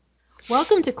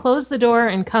Welcome to Close the Door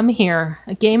and Come Here,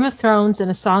 a Game of Thrones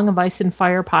and a Song of Ice and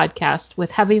Fire podcast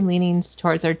with heavy leanings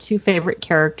towards our two favorite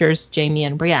characters, Jaime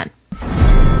and Brienne. There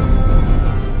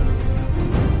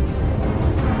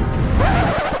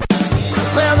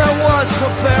was a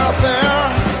bear,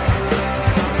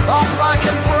 all black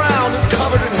and brown and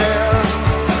covered in hair.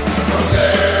 From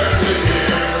there to here,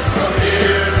 from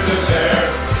here to there,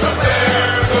 the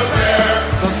bear,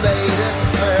 the maiden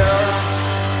fair.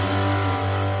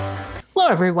 Hello,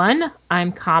 everyone.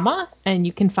 I'm Kama, and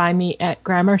you can find me at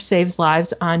Grammar Saves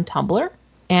Lives on Tumblr.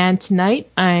 And tonight,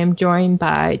 I'm joined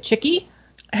by Chicky.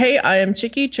 Hey, I am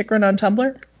Chicky, Chikrin on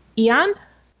Tumblr. Eon.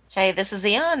 Hey, this is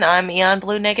Eon. I'm Eon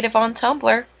Blue Negative on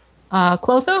Tumblr.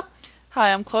 Clotho.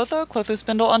 Hi, I'm Clotho, Clotho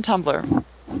Spindle on Tumblr.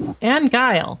 And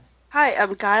Guile. Hi,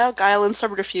 I'm Guile in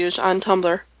Subterfuge on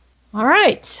Tumblr. All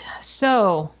right.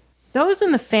 So, those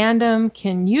in the fandom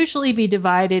can usually be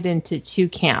divided into two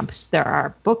camps. There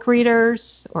are book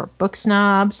readers, or book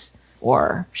snobs,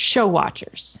 or show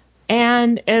watchers.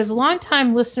 And as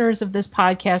longtime listeners of this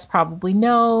podcast probably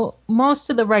know, most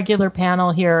of the regular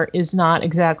panel here is not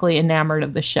exactly enamored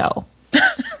of the show.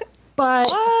 But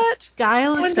What?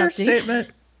 Guile accepting. Understatement.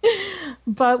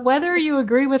 But whether you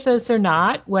agree with us or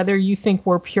not, whether you think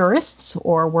we're purists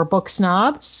or we're book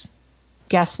snobs,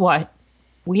 guess what?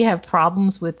 We have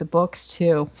problems with the books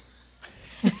too.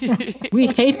 We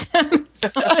hate them.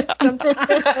 Sometimes. In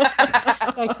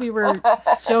fact, we were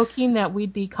joking that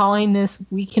we'd be calling this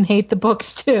 "We Can Hate the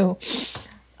Books Too."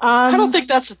 I don't think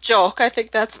that's a joke. I think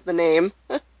that's the name.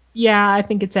 Yeah, I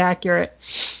think it's accurate.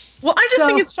 Well, I just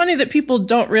think it's funny that people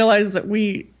don't realize that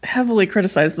we heavily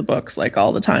criticize the books like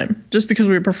all the time. Just because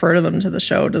we prefer them to the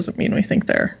show doesn't mean we think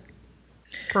they're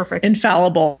Perfect.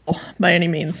 infallible by any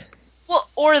means. Well,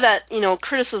 or that,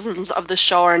 criticisms of the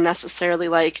show are necessarily,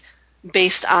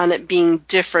 based on it being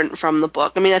different from the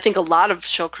book. I mean, I think a lot of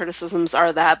show criticisms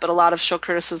are that, but a lot of show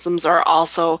criticisms are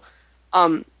also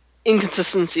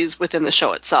inconsistencies within the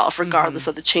show itself, regardless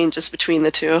of the changes between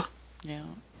the two. Yeah.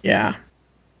 Yeah.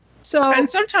 So, And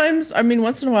sometimes,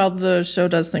 once in a while the show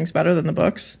does things better than the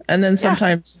books. And then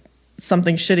sometimes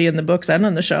something shitty in the books and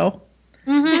on the show.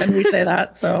 mhm. And we say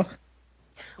that, so.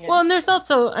 Well, and there's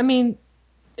also,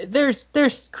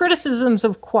 there's criticisms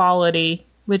of quality,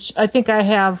 which I think I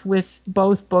have with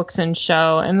both books and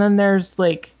show, and then there's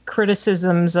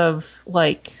criticisms of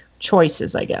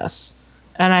choices, I guess,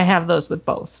 and I have those with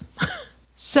both.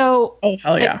 So, Oh,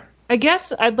 hell yeah. I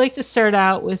guess I'd like to start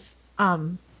out with,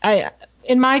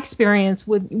 in my experience,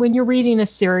 when you're reading a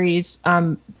series,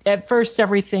 at first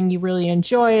everything you really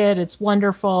enjoy it, it's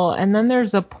wonderful, and then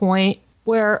there's a point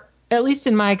where, at least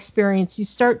in my experience, you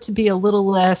start to be a little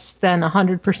less than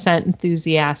 100%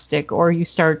 enthusiastic, or you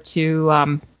start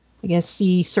to,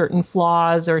 see certain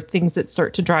flaws or things that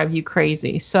start to drive you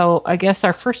crazy. So I guess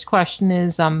our first question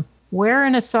is, where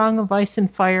in A Song of Ice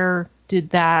and Fire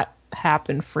did that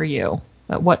happen for you?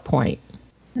 At what point?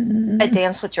 A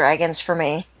Dance with Dragons for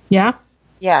me. Yeah?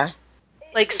 Yeah.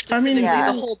 Specifically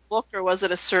yeah. the whole book, or was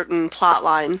it a certain plot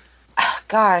line?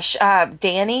 Gosh,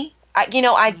 Dany.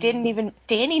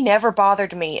 Dany never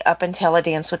bothered me up until A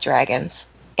Dance with Dragons.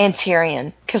 And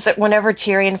Tyrion. Because whenever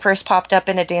Tyrion first popped up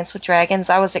in A Dance with Dragons,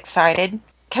 I was excited.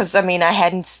 Because, I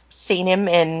hadn't seen him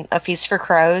in A Feast for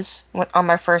Crows on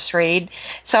my first read.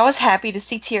 So I was happy to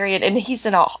see Tyrion. And he's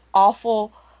in an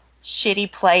awful,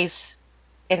 shitty place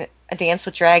in A Dance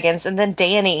with Dragons. And then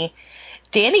Dany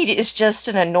is just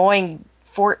an annoying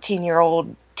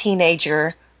 14-year-old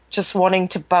teenager just wanting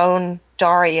to bone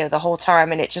Daria the whole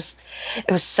time, and it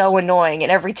was so annoying.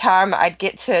 And every time I'd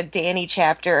get to a Dany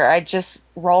chapter, I'd just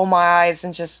roll my eyes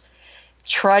and just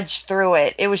trudge through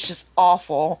it. It was just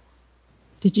awful.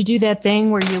 Did you do that thing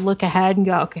where you look ahead and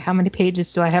go, okay, how many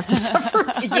pages do I have to suffer?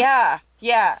 Yeah.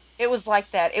 It was like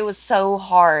that. It was so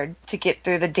hard to get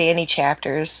through the Dany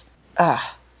chapters. Anyone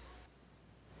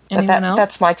else?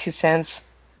 That's my 2 cents.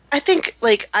 I think,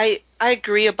 I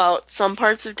agree about some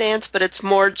parts of Dance, but it's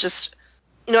more just,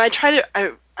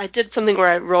 I did something where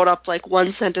I wrote up,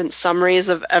 one-sentence summaries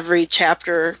of every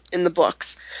chapter in the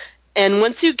books. And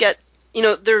once you get,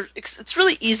 it's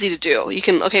really easy to do. You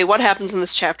can, okay, what happens in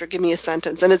this chapter? Give me a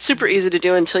sentence. And it's super easy to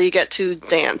do until you get to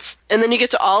Dance. And then you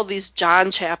get to all these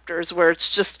Jon chapters where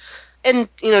it's just, and,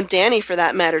 Dany for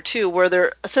that matter too, where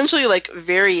they're essentially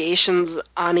variations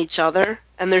on each other,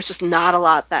 and there's just not a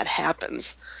lot that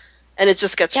happens. And it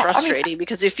just gets frustrating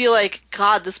because you feel like,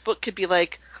 God, this book could be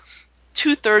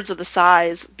 2/3 of the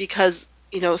size because,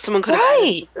 someone could have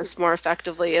edited this more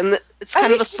effectively. And it's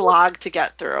kind of a slog to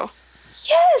get through.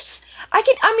 Yes. I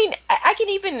can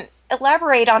even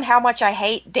elaborate on how much I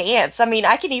hate Dance.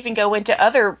 I can even go into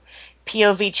other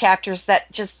POV chapters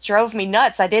that just drove me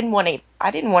nuts. I didn't want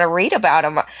to read about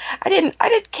them. I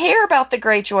didn't care about the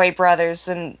Greyjoy brothers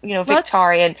and,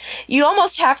 Victarion. You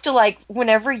almost have to, like,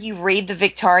 whenever you read the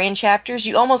Victarion chapters,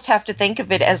 you almost have to think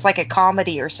of it as like a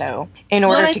comedy or so in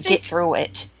order to get through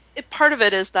it. Part of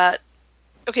it is that,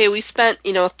 okay, we spent,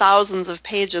 thousands of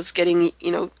pages getting,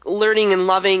 learning and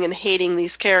loving and hating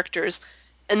these characters.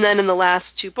 And then in the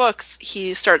last 2 books,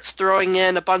 he starts throwing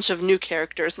in a bunch of new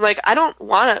characters. Like, I don't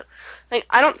want to, like,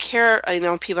 I don't care, I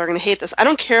know people are going to hate this, I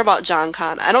don't care about Jon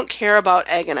Con, I don't care about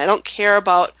Aegon, I don't care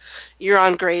about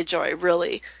Euron Greyjoy,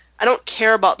 really. I don't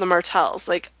care about the Martells.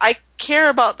 Like, I care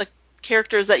about the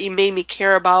characters that you made me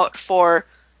care about for,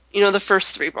 the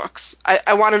first 3 books.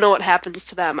 I want to know what happens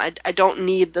to them. I don't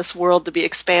need this world to be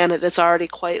expanded. It's already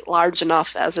quite large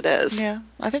enough as it is. Yeah,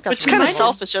 I think that's kind of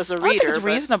selfish as a reader. I think it's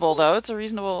reasonable, though. It's a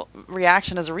reasonable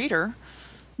reaction as a reader.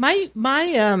 I'd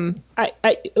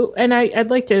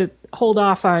like to hold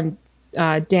off on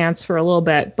Dance for a little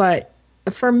bit, but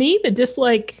for me, the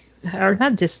dislike, or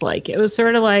not dislike, it was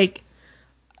sort of like,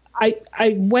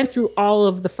 I went through all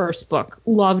of the first book,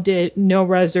 loved it, no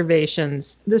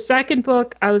reservations. The second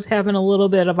book, I was having a little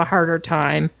bit of a harder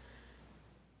time.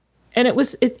 And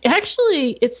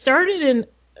it started in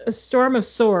A Storm of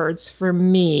Swords for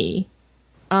me,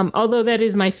 although that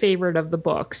is my favorite of the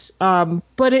books.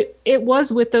 But it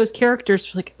was with those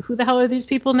characters, like, who the hell are these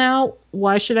people now?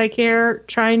 Why should I care?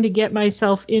 Trying to get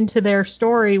myself into their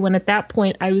story when at that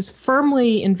point I was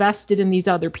firmly invested in these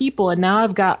other people. And now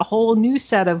I've got a whole new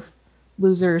set of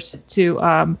losers to,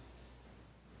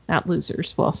 not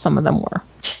losers. Well, some of them were.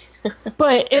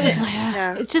 But it was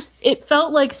like, it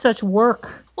felt like such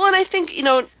work. Well, and I think,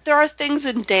 there are things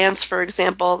in Dance, for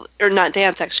example, or not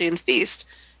Dance, actually, in Feast.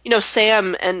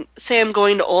 Sam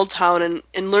going to Old Town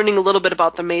and learning a little bit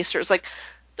about the Maesters. Like,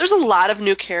 there's a lot of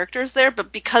new characters there,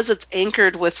 but because it's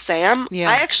anchored with Sam,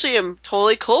 I actually am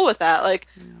totally cool with that. Like,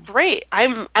 great.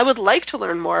 I would like to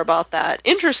learn more about that.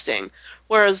 Interesting.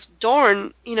 Whereas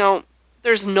Dorne,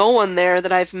 there's no one there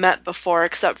that I've met before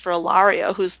except for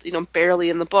Ilaria, who's, barely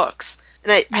in the books.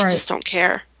 And I just don't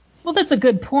care. Well, that's a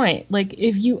good point. Like,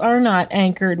 if you are not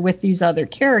anchored with these other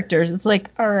characters, it's like,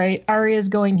 all right, Arya's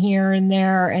going here and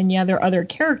there, and there are other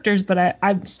characters, but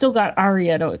I've still got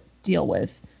Arya to deal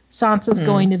with. Sansa's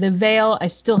going to the Vale. I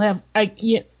still have...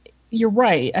 you're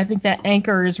right. I think that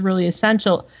anchor is really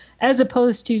essential, as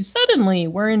opposed to suddenly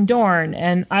we're in Dorne,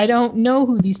 and I don't know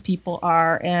who these people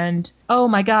are, and oh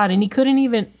my god, and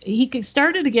he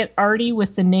started to get arty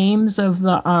with the names of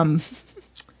the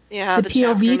the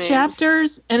POV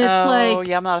chapters, and it's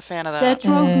I'm not a fan of that. That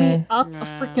drove me up a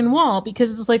freaking wall,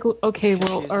 because it's like, okay,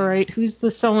 well, all right, who's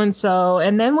the so-and-so?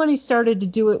 And then when he started to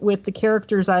do it with the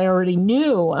characters I already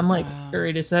knew, I'm like, all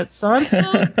right, is that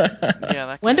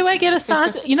Sansa? When do I get a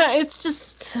Sansa? It's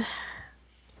just...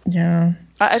 Yeah.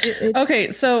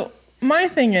 Okay, so my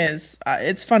thing is,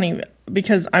 it's funny,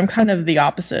 because I'm kind of the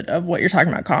opposite of what you're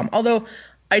talking about, Com. Although...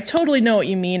 I totally know what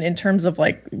you mean in terms of,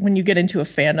 like, when you get into a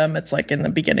fandom, it's like in the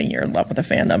beginning you're in love with a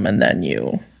fandom and then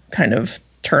you kind of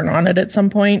turn on it at some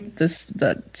point.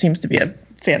 That seems to be a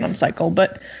fandom cycle.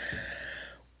 But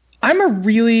I'm a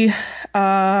really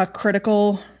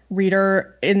critical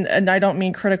reader, and I don't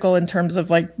mean critical in terms of,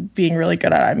 like, being really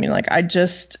good at it. I mean, like, I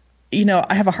just,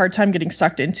 I have a hard time getting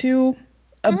sucked into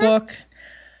a book.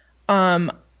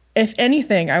 If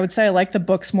anything, I would say I like the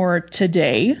books more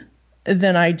today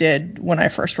than I did when I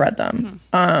first read them.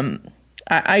 I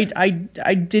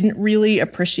didn't really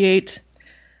appreciate,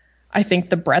 I think,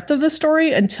 the breadth of the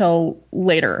story until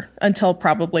later, until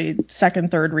probably second,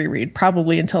 third reread,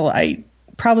 probably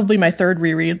my third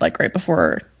reread, like right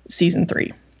before season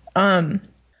 3.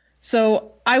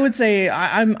 So I would say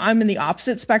I'm in the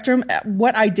opposite spectrum.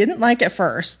 What I didn't like at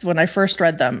first when I first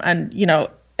read them, and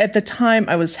at the time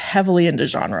I was heavily into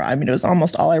genre. I mean, it was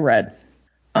almost all I read.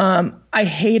 I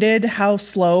hated how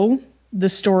slow the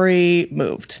story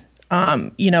moved.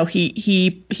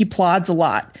 He plods a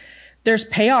lot. There's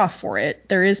payoff for it.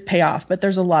 There is payoff, but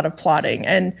there's a lot of plotting.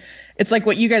 And it's like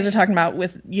what you guys are talking about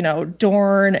with,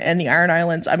 Dorne and the Iron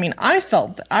Islands. I mean,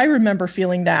 I remember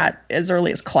feeling that as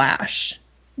early as Clash,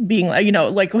 being like,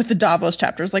 like with the Davos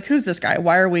chapters, like, who's this guy?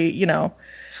 Why are we,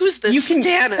 who's this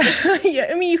Stannis? Yeah,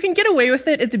 I mean, you can get away with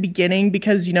it at the beginning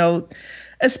because,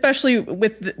 especially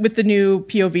with the new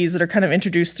POVs that are kind of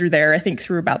introduced through there, I think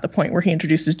through about the point where he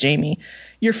introduces Jaime,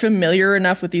 you're familiar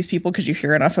enough with these people because you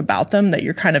hear enough about them that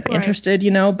you're kind of interested,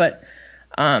 But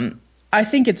I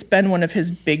think it's been one of his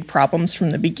big problems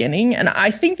from the beginning. And I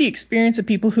think the experience of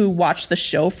people who watch the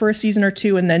show for a season or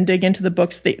two and then dig into the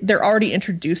books, they're already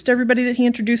introduced to everybody that he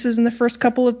introduces in the first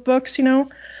couple of books,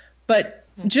 But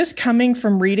just coming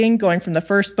from reading, going from the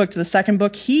first book to the second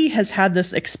book, he has had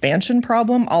this expansion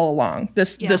problem all along.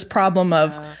 This problem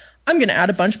of I'm going to add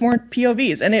a bunch more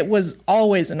POVs, and it was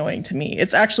always annoying to me.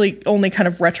 It's actually only kind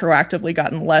of retroactively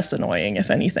gotten less annoying, if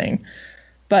anything.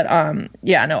 But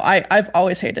I've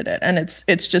always hated it, and it's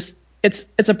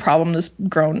a problem that's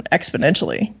grown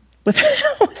exponentially with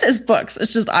his books.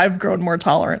 It's just I've grown more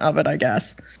tolerant of it, I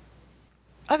guess.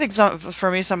 I think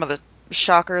for me, some of the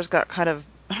shockers got kind of,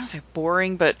 I don't say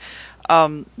boring, but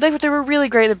they were really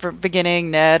great at the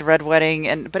beginning, Ned, Red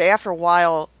Wedding, but after a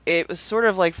while, it was sort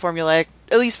of like formulaic.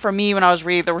 At least for me, when I was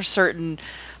reading, there were certain,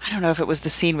 I don't know if it was the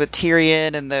scene with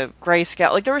Tyrion and the Grey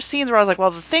Scout. Like, there were scenes where I was like,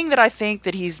 well, the thing that I think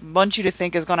that he's wants you to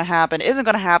think is going to happen isn't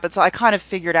going to happen, so I kind of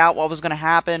figured out what was going to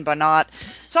happen by not.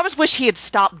 So I just wish he had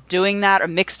stopped doing that or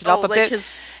mixed it up a bit.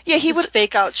 He would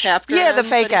fake out chapters. Yeah, the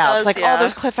fake outs, all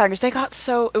those cliffhangers.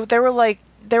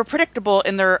 They were predictable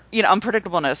in their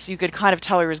unpredictableness. You could kind of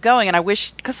tell where he was going, and I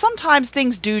wish, because sometimes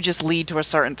things do just lead to a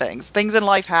certain things. Things in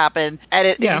life happen,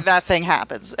 and that thing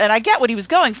happens. And I get what he was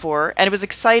going for, and it was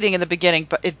exciting in the beginning,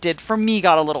 but it did, for me,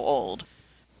 got a little old.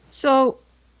 So,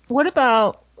 what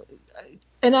about?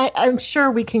 And I'm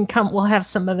sure we'll have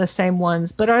some of the same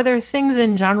ones, but are there things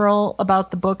in general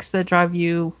about the books that drive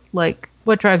you, like,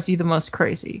 what drives you the most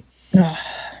crazy?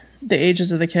 The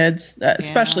ages of the kids,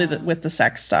 especially with the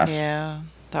sex stuff. Yeah,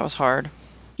 that was hard.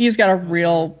 He's got a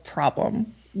real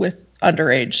problem with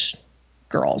underage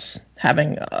girls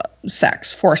having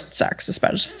sex, forced sex,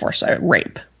 especially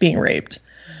being raped.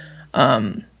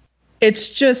 It's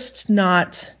just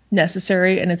not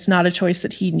necessary, and it's not a choice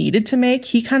that he needed to make.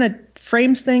 He kind of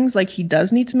frames things like he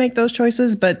does need to make those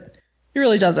choices, but he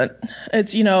really doesn't.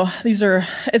 It's,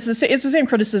 it's the same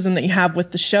criticism that you have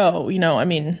with the show. I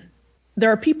mean,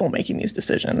 there are people making these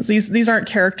decisions. These aren't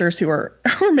characters who are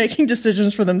making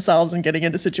decisions for themselves and getting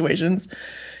into situations.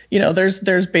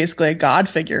 There's basically a God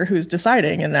figure who's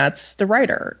deciding, and that's the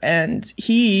writer, and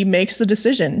he makes the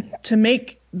decision to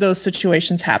make those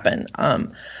situations happen.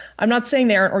 I'm not saying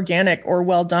they aren't organic or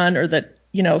well done, or that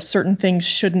certain things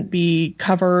shouldn't be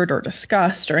covered or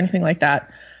discussed or anything like that.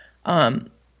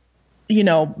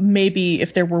 Maybe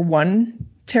if there were one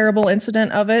terrible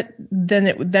incident of it, then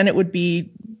it would be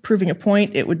proving a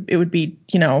point. It would be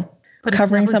but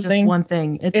covering it's never something. Just one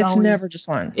thing. It's always, never just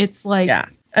one. It's like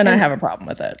and I have a problem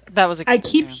with it. I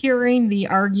keep hearing the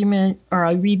argument, or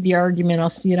I read the argument. I'll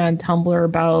see it on Tumblr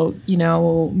about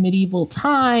medieval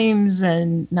times,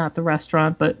 and not the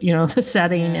restaurant, but the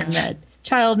setting, and that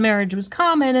child marriage was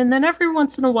common. And then every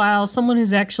once in a while, someone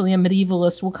who's actually a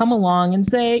medievalist will come along and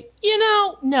say,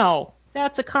 no.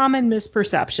 That's a common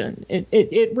misperception.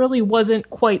 It really wasn't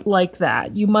quite like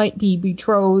that. You might be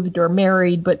betrothed or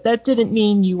married, but that didn't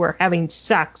mean you were having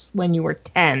sex when you were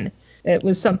 10. It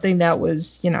was something that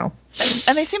was, And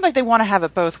they seem like they want to have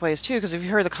it both ways, too, because if you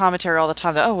hear the commentary all the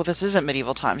time that, this isn't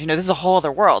medieval times. This is a whole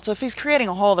other world. So if he's creating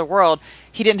a whole other world,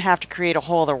 he didn't have to create a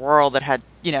whole other world that had,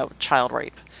 child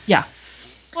rape. Yeah.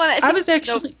 Well, I was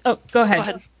actually... Oh, go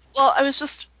ahead. Well,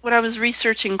 when I was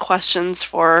researching questions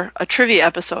for a trivia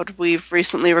episode we've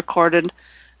recently recorded,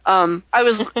 I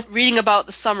was reading about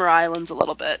the Summer Islands a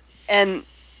little bit, and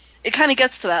it kind of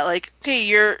gets to that, like, okay,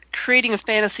 you're creating a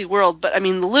fantasy world, but I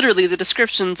mean, literally the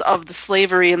descriptions of the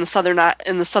slavery in the Southern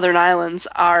Islands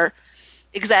are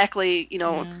exactly,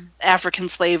 African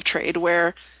slave trade,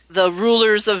 where the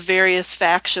rulers of various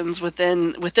factions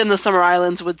within the Summer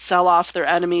Islands would sell off their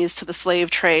enemies to the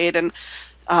slave trade, and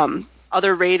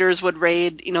other raiders would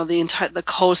raid, the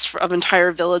coast of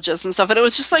entire villages and stuff. And it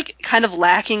was just like kind of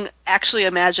lacking actually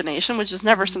imagination, which is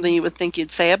never something you would think you'd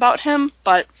say about him.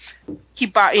 But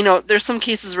there's some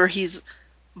cases where he's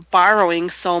borrowing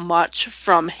so much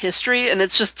from history, and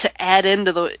it's just to add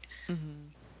into the.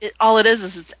 All it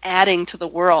is it's adding to the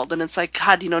world, and it's like,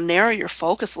 God, narrow your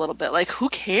focus a little bit. Like, who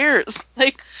cares?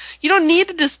 Like, you don't need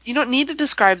to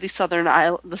describe the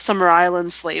Summer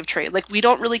Island slave trade. Like, we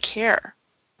don't really care.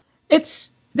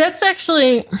 That's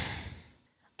actually,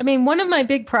 I mean, one of my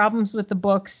big problems with the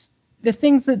books, the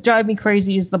things that drive me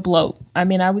crazy is the bloat. I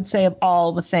mean, I would say of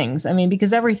all the things,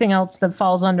 because everything else that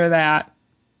falls under that,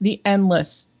 the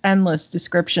endless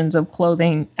descriptions of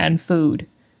clothing and food.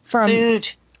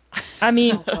 Food. I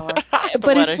mean,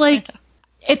 but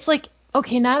it's like,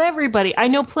 okay, not everybody. I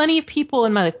know plenty of people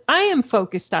in my life. I am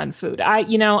focused on food. I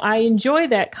enjoy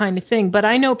that kind of thing, but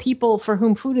I know people for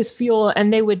whom food is fuel,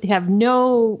 and they would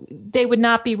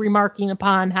not be remarking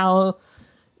upon how,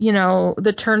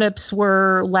 the turnips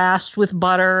were lashed with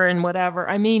butter and whatever.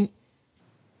 I mean,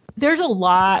 there's a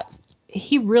lot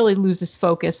he really loses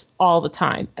focus all the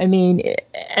time. I mean,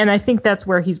 and I think that's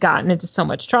where he's gotten into so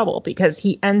much trouble, because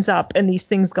he ends up and these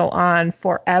things go on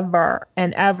forever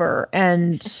and ever.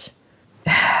 And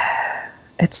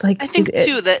it's like, I think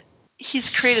too that he's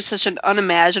created such an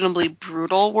unimaginably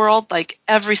brutal world. Like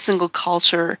every single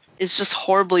culture is just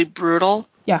horribly brutal.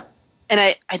 Yeah. And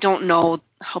I don't know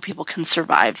how people can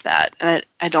survive that. And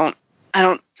I don't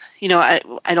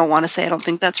want to say I don't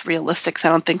think that's realistic, 'cause I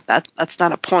don't think that's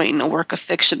not a point in a work of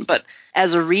fiction. But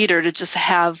as a reader, to just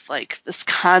have like this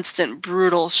constant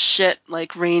brutal shit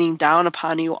like raining down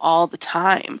upon you all the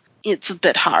time, it's a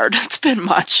bit hard. It's a bit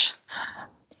much.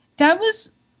 That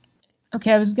was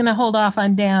okay. I was going to hold off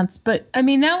on Dance, but I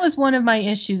mean, that was one of my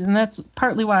issues. And that's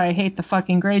partly why I hate the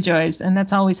fucking Greyjoys. And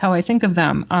that's always how I think of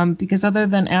them. Because other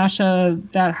than Asha,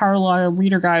 that Harlaw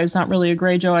reader guy is not really a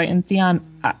Greyjoy. And Theon,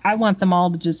 I want them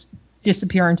all to just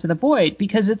disappear into the void,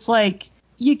 because it's like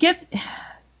you get,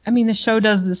 I mean, the show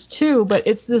does this too, but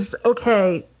it's this,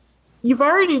 okay, you've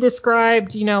already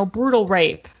described, brutal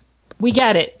rape. We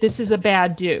get it. This is a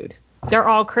bad dude. They're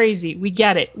all crazy. We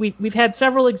get it. We've had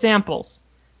several examples,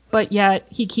 but yet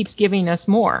he keeps giving us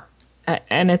more.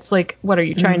 And it's like, what, are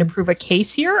you trying to prove a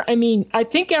case here? I mean, I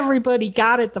think everybody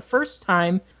got it the first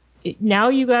time. Now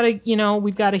you got to,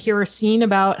 we've got to hear a scene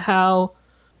about how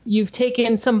you've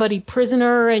taken somebody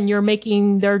prisoner and you're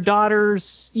making their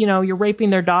daughters, you're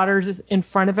raping their daughters in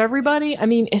front of everybody. I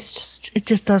mean, it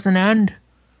just doesn't end.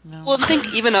 No. Well,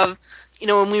 think even of,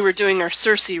 when we were doing our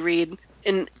Cersei read,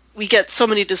 and we get so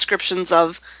many descriptions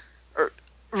of or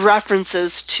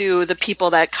references to the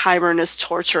people that Qyburn is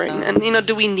torturing. And,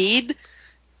 do we need,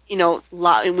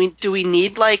 do we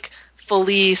need like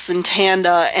Felice and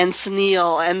Tanda and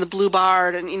Sunil and the Blue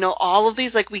Bard and, all of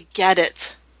these? Like, we get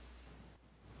it.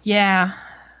 Yeah.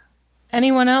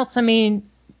 Anyone else? I mean,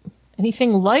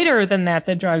 anything lighter than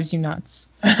that drives you nuts.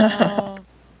 The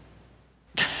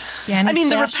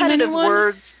repetitive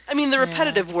words. The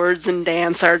repetitive words in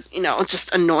Dance are,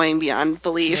 just annoying beyond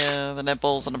belief. Yeah, the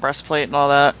nipples and the breastplate and all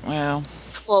that. Yeah.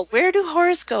 Well, where do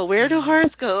whores go? Where do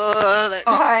whores go?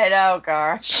 I know,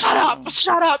 gosh. Shut up!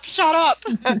 Shut up! Shut up!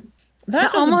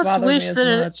 That I almost doesn't bother me wish as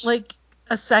that much.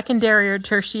 a secondary or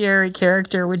tertiary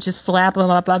character would just slap him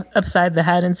upside the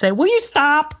head and say, "Will you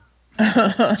stop?"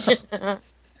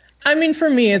 I mean, for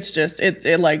me, it's just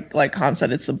it like Con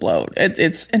said, it's the bloat.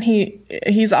 And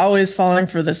he's always falling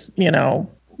for this,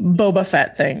 Boba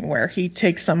Fett thing where he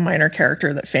takes some minor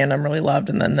character that fandom really loved,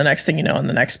 and then the next thing you know, in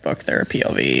the next book, they're a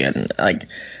POV, and like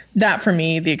that for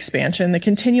me, the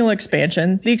continual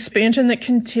expansion, the expansion that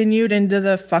continued into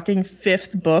the fucking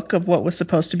 5th book of what was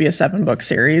supposed to be a 7-book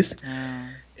series.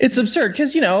 It's absurd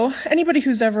because anybody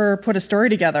who's ever put a story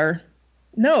together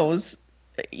knows.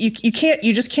 You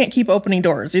just can't keep opening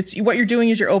doors. It's what you're doing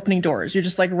is you're opening doors. You're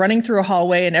just like running through a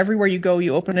hallway, and everywhere you go,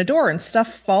 you open a door, and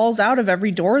stuff falls out of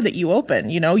every door that you open.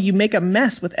 You make a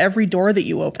mess with every door that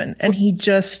you open, and he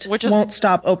just won't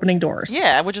stop opening doors.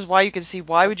 Yeah, which is why you can see,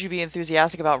 why would you be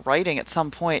enthusiastic about writing at some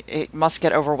point? It must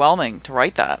get overwhelming to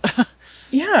write that.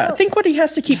 Yeah, think what he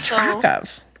has to keep track of.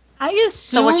 I assume.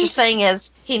 So what you're saying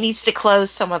is he needs to close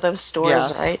some of those stores,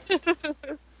 Yes. right?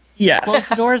 Yeah. Close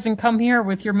the doors and come here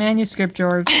with your manuscript,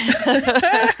 George.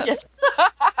 Yes.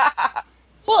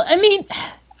 Well, I mean,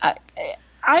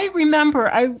 I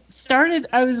remember I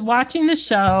was watching the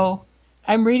show.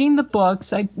 I'm reading the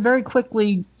books. I very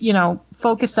quickly,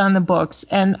 focused on the books.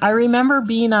 And I remember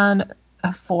being on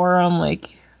a forum,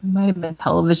 like, it might have been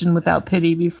Television Without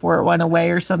Pity before it went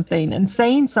away or something, and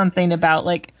saying something about,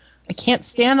 like, I can't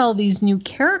stand all these new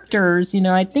characters.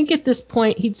 I think at this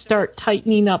point he'd start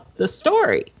tightening up the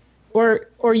story.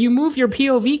 Or you move your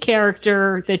POV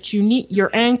character that you need your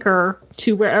anchor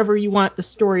to wherever you want the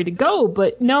story to go.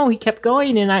 But no, he kept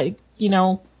going, and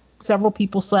several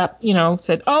people said,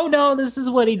 "Oh no, this is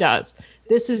what he does.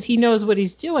 He knows what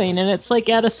he's doing." And it's like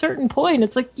at a certain point,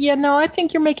 it's like, yeah, no, I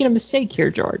think you're making a mistake here,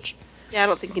 George. Yeah, I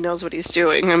don't think he knows what he's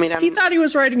doing. He thought he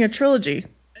was writing a trilogy,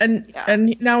 and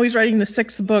now he's writing the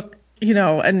 6th book,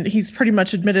 and he's pretty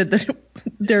much admitted that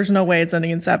there's no way it's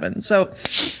ending in 7. So.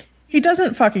 He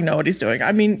doesn't fucking know what he's doing.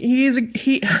 I mean,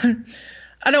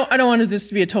 I don't want this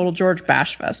to be a total George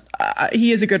Bash fest.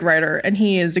 He is a good writer, and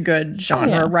he is a good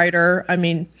genre writer. I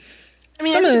mean,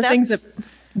 some of the things that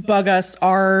bug us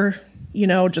are,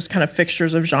 just kind of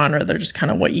fixtures of genre. They're just kind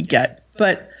of what you get.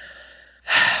 But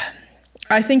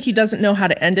I think he doesn't know how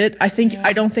to end it. I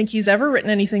don't think he's ever written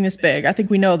anything this big. I think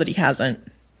we know that he hasn't.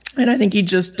 And I think he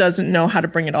just doesn't know how to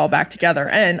bring it all back together.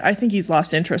 And I think he's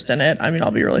lost interest in it. I mean, I'll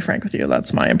be really frank with you.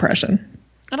 That's my impression.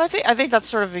 And I think that's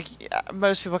sort of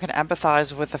most people can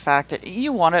empathize with the fact that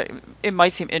you want to. It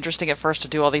might seem interesting at first to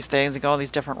do all these things and go all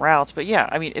these different routes, but yeah,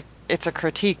 I mean it's a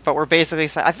critique, but we're basically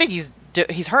saying I think he's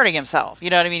hurting himself. You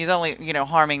know what I mean? He's only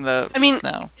harming the. I mean,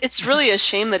 no. It's really a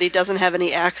shame that he doesn't have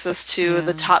any access to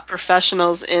the top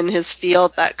professionals in his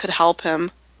field that could help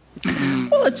him.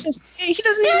 Well, it's just he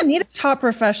doesn't even need a top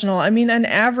professional. I mean, an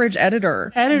average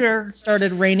editor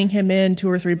started reining him in 2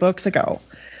 or 3 books ago.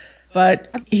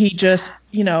 But he just,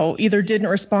 either didn't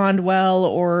respond well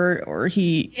or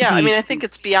he... Yeah, I mean, I think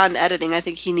it's beyond editing. I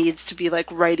think he needs to be, like,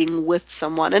 writing with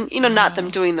someone. And, not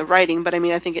them doing the writing, but, I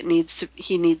mean, I think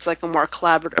he needs, like, a more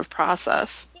collaborative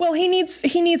process. Well, he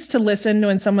needs to listen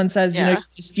when someone says,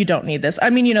 you don't need this. I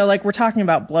mean, like, we're talking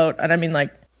about bloat, and I mean,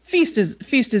 like, Feast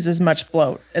is as much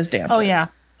bloat as Dance. Oh, yeah.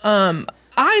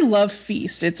 I love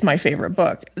Feast. It's my favorite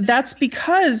book. That's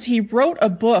because he wrote a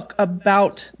book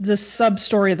about the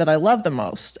sub-story that I love the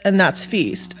most, and that's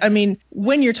Feast. I mean,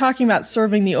 when you're talking about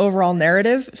serving the overall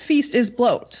narrative, Feast is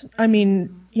bloat. I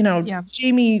mean,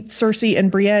 Jaime, Cersei, and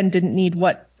Brienne didn't need,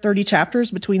 30 chapters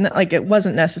between that? Like, it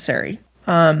wasn't necessary.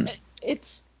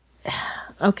 It's...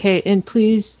 Okay, and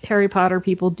please, Harry Potter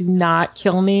people, do not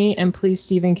kill me, and please,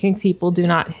 Stephen King people, do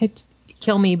not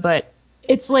kill me, but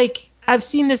it's like... I've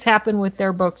seen this happen with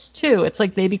their books too. It's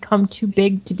like they become too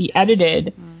big to be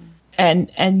edited,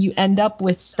 and you end up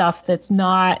with stuff that's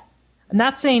not. I'm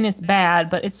not saying it's bad,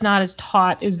 but it's not as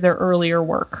taut as their earlier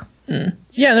work.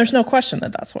 Yeah, there's no question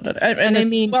that that's what it is. And I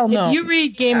mean, if you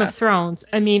read Game of Thrones,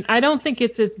 I mean, I don't think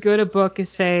it's as good a book as,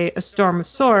 say, A Storm of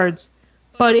Swords,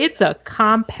 but it's a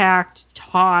compact,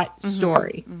 taut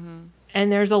story.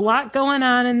 And there's a lot going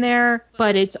on in there,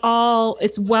 but it's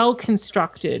well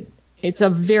constructed. It's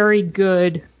a very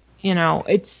good, and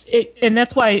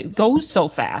that's why it goes so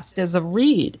fast as a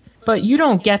read. But you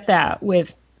don't get that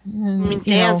with. I mean,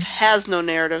 Dance has no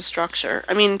narrative structure.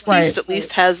 I mean, Feast at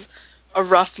least has a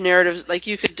rough narrative. Like,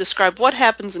 you could describe what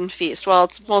happens in Feast. Well,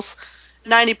 it's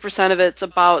 90% of it's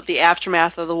about the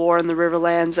aftermath of the war in the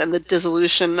Riverlands and the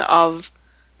dissolution of,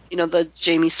 the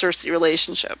Jaime-Cersei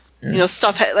relationship.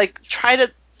 Stuff like try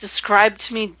to describe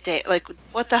to me, like,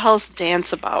 what the hell is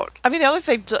Dance about? I mean, the other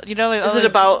thing, is it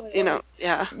about,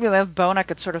 yeah. The other bone I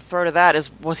could sort of throw to that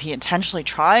is, was he intentionally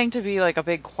trying to be like a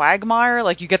big quagmire?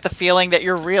 Like, you get the feeling that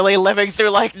you're really living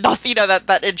through, like, nothing,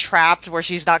 that entrapped where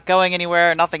she's not going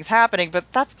anywhere, nothing's happening, but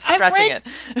that's stretching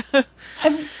it.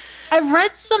 I've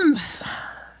read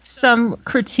some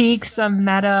critiques, some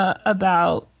meta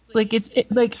about, like, it's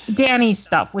like Dany's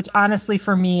stuff, which honestly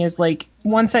for me is like,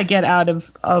 once I get out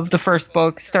of the first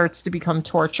book, starts to become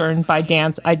torture, and by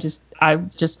Dance I just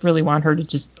really want her to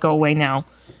just go away now.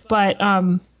 But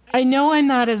I know I'm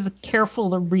not as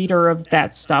careful a reader of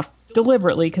that stuff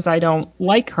deliberately because I don't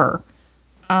like her.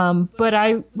 But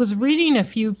I was reading a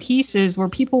few pieces where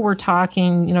people were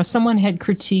talking, someone had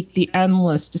critiqued the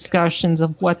endless discussions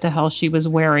of what the hell she was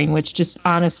wearing, which just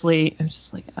honestly, I was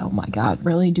just like, oh my God,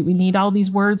 really? Do we need all these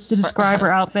words to describe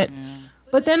her outfit?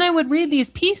 But then I would read these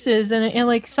pieces and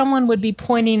like someone would be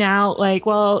pointing out like,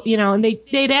 well, and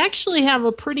they'd actually have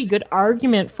a pretty good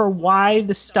argument for why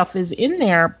the stuff is in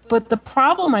there. But the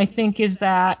problem, I think, is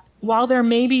that while there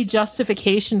may be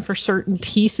justification for certain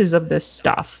pieces of this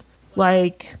stuff,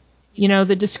 like,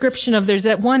 the description of, there's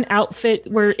that one outfit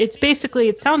where it's basically,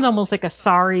 it sounds almost like a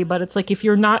sari, but it's like if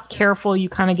you're not careful, you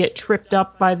kind of get tripped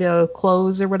up by the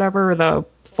clothes or whatever, or the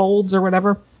folds or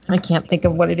whatever. I can't think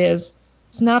of what it is.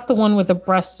 It's not the one with the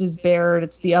breast is bared.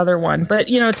 It's the other one. But,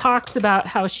 it talks about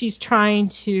how she's trying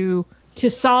to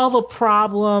solve a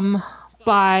problem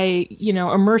by,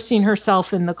 immersing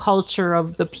herself in the culture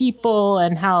of the people,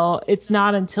 and how it's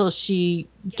not until she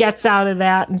gets out of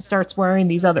that and starts wearing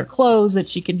these other clothes that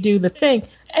she can do the thing.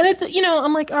 And it's,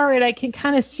 I'm like, all right, I can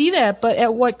kind of see that, but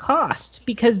at what cost?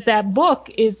 Because that book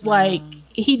is like,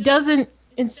 he doesn't,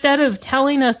 instead of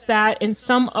telling us that in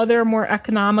some other more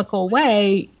economical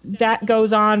way, that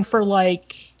goes on for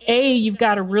like, A, you've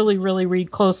got to really, really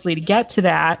read closely to get to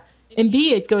that, and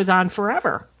B, it goes on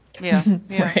forever. Yeah.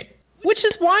 Right. Which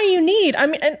is why you need,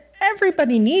 and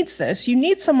everybody needs this. You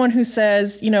need someone who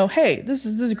says, hey, this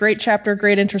is a great chapter,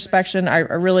 great introspection. I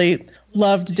really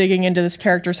loved digging into this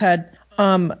character's head.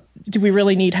 Do we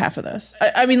really need half of this?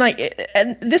 I mean, like,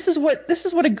 and this is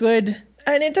what a good,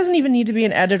 and it doesn't even need to be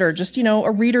an editor, just,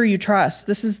 a reader you trust.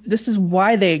 This is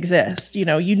why they exist.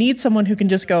 You need someone who can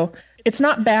just go, it's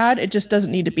not bad, it just doesn't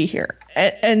need to be here.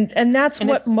 And that's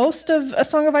what most of A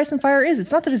Song of Ice and Fire is.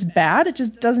 It's not that it's bad, it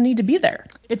just doesn't need to be there.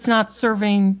 it's not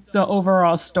serving the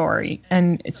overall story.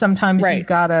 And sometimes Right. you've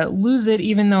got to lose it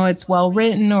even though it's well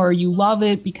written, or you love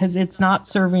it because it's not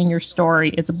serving your story.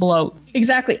 It's a bloat.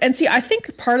 Exactly. And see, I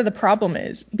think part of the problem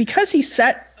is because he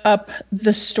set up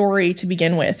the story to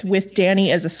begin with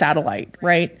Danny as a satellite,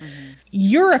 right?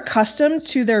 You're accustomed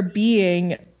to there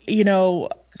being,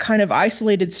 kind of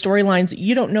isolated storylines that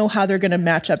you don't know how they're going to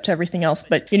match up to everything else.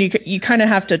 But you kind of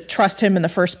have to trust him in the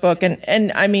first book.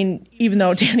 And I mean, even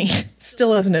though Danny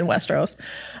still isn't in Westeros,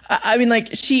 I mean, like,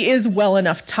 she is well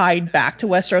enough tied back to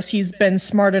Westeros. He's been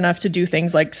smart enough to do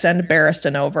things like send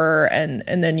Barristan over and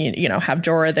then, have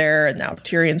Jorah there. And now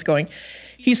Tyrion's going.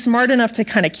 He's smart enough to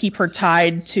kind of keep her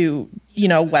tied to,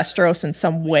 Westeros in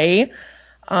some way.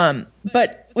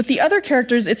 But with the other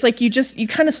characters, it's like you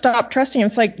kind of stop trusting him.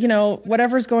 It's like,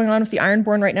 whatever's going on with the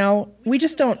Ironborn right now, we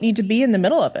just don't need to be in the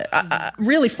middle of it.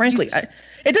 Really, frankly,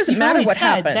 it doesn't matter what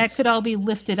happens. That could all be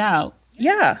lifted out.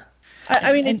 Yeah.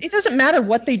 I mean, it doesn't matter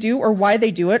what they do or why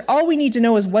they do it. All we need to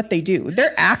know is what they do.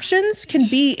 Their actions can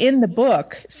be in the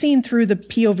book seen through the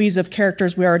POVs of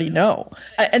characters we already know.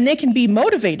 And they can be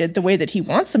motivated the way that he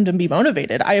wants them to be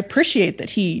motivated. I appreciate that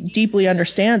he deeply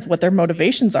understands what their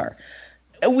motivations are.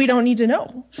 We don't need to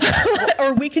know.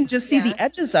 Or we can just see the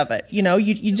edges of it. You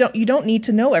don't need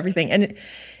to know everything. And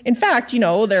in fact,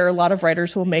 there are a lot of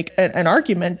writers who will make an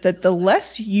argument that the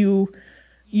less you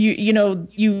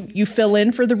fill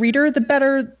in for the reader, the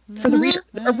better for the reader.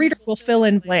 A reader will fill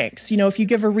in blanks. If you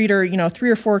give a reader, 3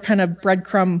 or 4 kind of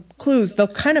breadcrumb clues, they'll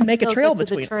kind of make a trail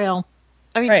between.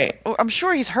 I mean, right. I'm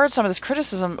sure he's heard some of this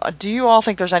criticism. Do you all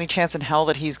think there's any chance in hell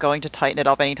that he's going to tighten it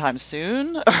up anytime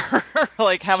soon?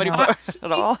 Like, how many books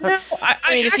at all? No, I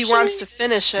mean, if he wants to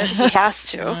finish it, he has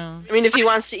to. I mean, if he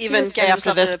wants to even get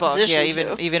after himself this in a book,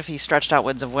 position even if he stretched out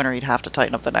Winds of Winter, he'd have to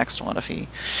tighten up the next one if he.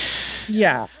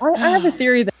 Yeah, I have a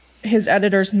theory that his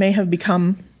editors may have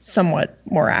become somewhat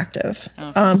more active,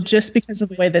 just because of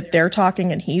the way that they're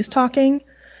talking and he's talking.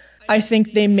 I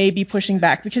think they may be pushing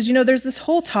back because, there's this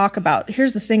whole talk about,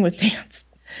 here's the thing with Dance.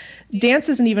 Dance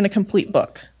isn't even a complete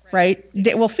book, right?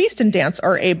 Well, Feast and Dance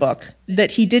are a book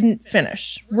that he didn't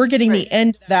finish. We're getting the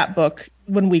end of that book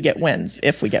when we get Winds,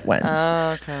 if we get Winds.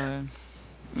 Okay.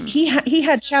 He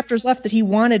had chapters left that he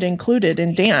wanted included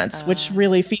in Dance, which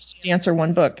really Feast and Dance are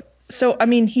one book. So, I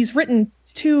mean, he's written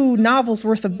 2 novels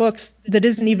worth of books that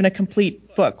isn't even a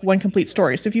complete book, one complete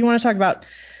story. So if you want to talk about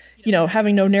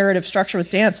having no narrative structure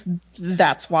with Dance,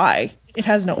 that's why it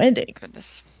has no ending.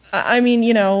 Goodness. I mean,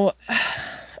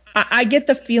 I get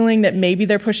the feeling that maybe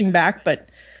they're pushing back, but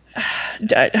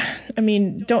I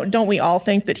mean, don't we all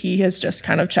think that he has just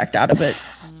kind of checked out of it?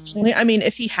 I mean,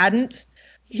 if he hadn't,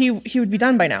 he would be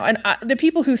done by now. And the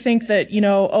people who think that,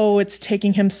 it's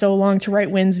taking him so long to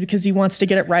write Winds because he wants to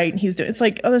get it right, and it's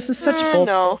like, this is such bull.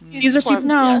 No. These are people who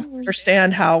don't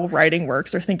understand how writing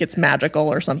works or think it's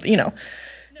magical or something,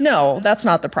 No, that's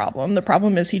not the problem. The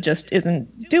problem is he just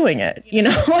isn't doing it.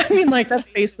 I mean, like, that's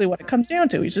basically what it comes down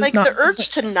to. He's just like, not. the urge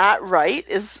to not write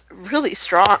is really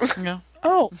strong. Yeah.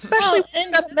 Oh, especially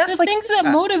and the things that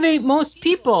motivate most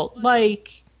people, like,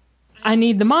 I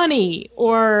need the money,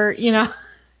 or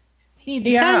need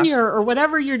the tenure, or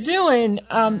whatever you're doing.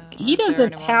 He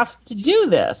doesn't have to do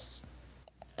this.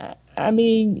 I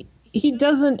mean, he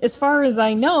doesn't, as far as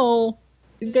I know.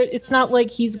 It's not like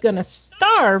he's going to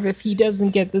starve if he doesn't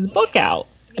get this book out.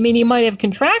 I mean, he might have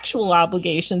contractual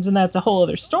obligations, and that's a whole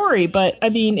other story. But, I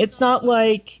mean, it's not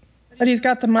like... But he's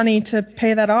got the money to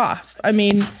pay that off. I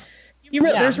mean,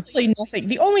 there's really nothing.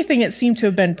 The only thing that seemed to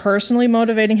have been personally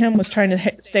motivating him was trying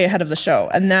to stay ahead of the show.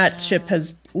 And that ship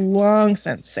has long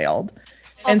since sailed.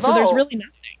 And so there's really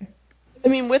nothing. I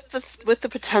mean, with the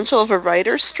potential of a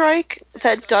writer's strike,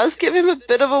 that does give him a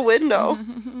bit of a window.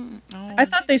 I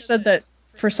thought they said that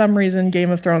for some reason Game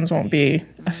of Thrones won't be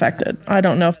affected. I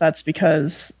don't know if that's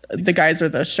because the guys are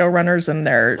the showrunners and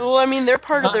they're... Well, I mean, they're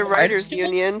part of the writers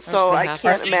union, so I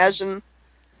can't imagine...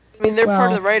 I mean, they're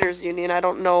part of the writers union. I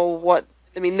don't know what...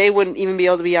 I mean, they wouldn't even be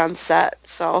able to be on set,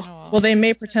 so... Well, they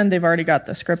may pretend they've already got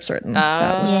the scripts written. But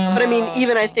I mean,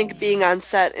 even I think being on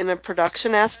set in a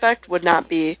production aspect would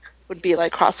be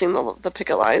like crossing the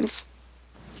picket lines.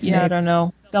 Yeah, I don't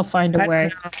know. They'll find a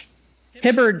way.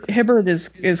 Hibbard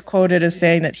is quoted as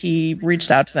saying that he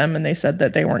reached out to them and they said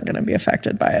that they weren't going to be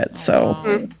affected by it.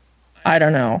 So I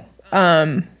don't know.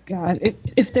 God,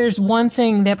 if there's one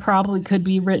thing that probably could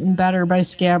be written better by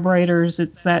scab writers,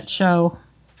 it's that show.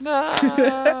 Let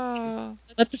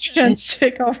the fans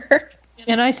take over.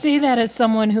 And I say that as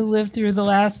someone who lived through the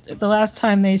last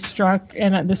time they struck,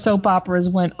 and the soap operas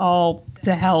went all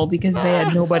to hell because they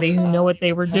had nobody who knew what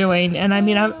they were doing. And I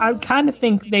mean, I kind of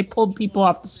think they pulled people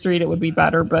off the street, it would be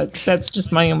better, but that's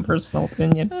just my own personal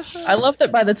opinion. I love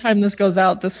that by the time this goes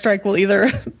out, the strike will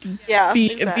either Yeah,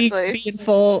 be exactly. in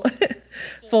full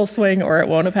swing, or it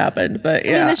won't have happened. But I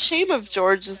mean, yeah, the shame of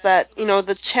George is that,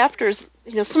 the chapters,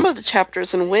 some of the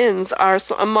chapters in Winds are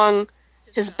among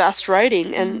his best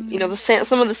writing, and,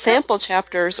 some of the sample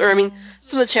chapters, or I mean,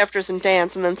 some of the chapters in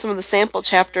Dance, and then some of the sample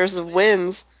chapters of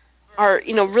Winds are,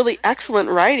 really excellent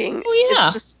writing. Oh, yeah.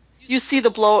 It's just, you see the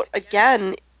bloat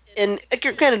again, and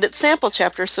granted, it's sample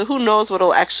chapters, so who knows what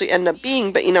it'll actually end up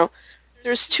being, but,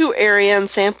 there's 2 Ariane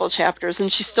sample chapters, and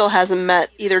she still hasn't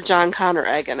met either John Con or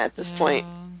Egan at this point.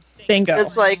 bingo.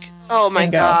 It's like, oh my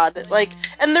Bingo. god. Like,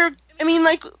 and they're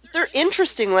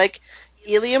interesting. Like,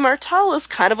 Elia Martell is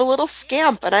kind of a little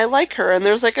scamp, and I like her. And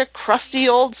there's like a crusty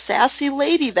old sassy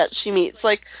lady that she meets.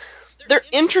 Like, they're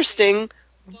interesting,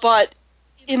 but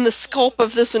in the scope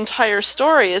of this entire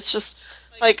story, it's just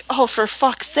like, oh, for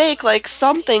fuck's sake, like,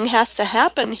 something has to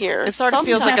happen here. It sort of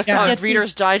feels like Yeah. a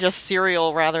Reader's Digest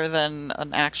serial rather than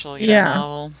an actual,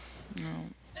 novel.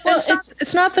 Well,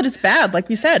 it's not that it's bad, like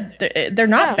you said. They're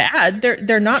not bad.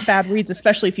 They're not bad reads,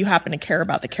 especially if you happen to care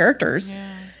about the characters.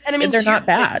 Yeah. And I mean, they're not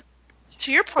bad.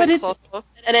 To your point, Clotho,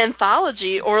 an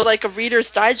anthology or like a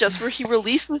Reader's Digest where he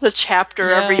releases a chapter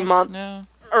every month. Yeah.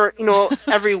 Or,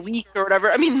 every week or whatever.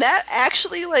 I mean, that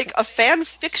actually, like, a fan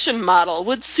fiction model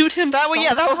would suit him. That would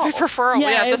be preferable.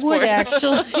 yeah, at this it would point.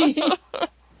 actually.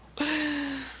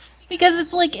 Because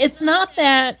it's like, it's not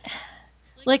that.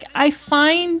 Like, I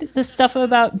find the stuff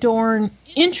about Dorne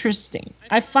interesting.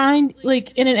 I find,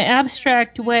 like, in an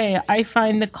abstract way, I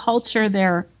find the culture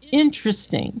there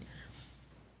interesting.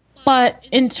 But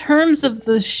in terms of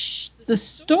the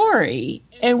story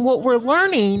and what we're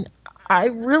learning, I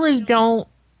really don't.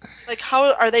 Like,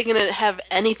 how are they going to have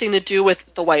anything to do with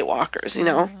the White Walkers,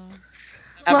 Ever?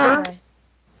 Well,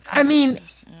 I mean,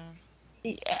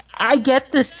 I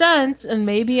get the sense, and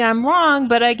maybe I'm wrong,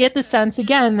 but I get the sense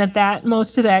again that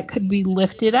most of that could be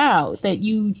lifted out. That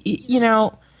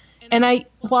and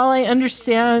while I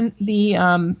understand the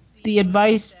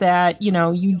advice that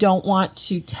you don't want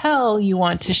to tell, you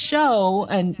want to show,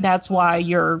 and that's why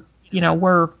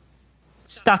we're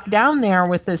stuck down there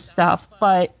with this stuff,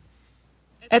 but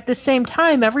at the same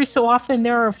time, every so often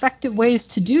there are effective ways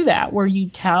to do that where you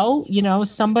tell,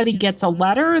 somebody gets a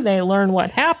letter, they learn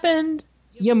what happened,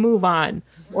 you move on.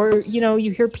 Or,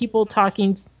 you hear people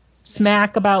talking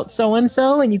smack about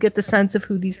so-and-so and you get the sense of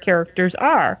who these characters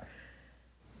are.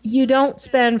 You don't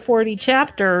spend 40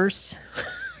 chapters,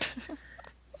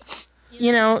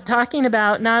 talking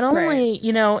about not only,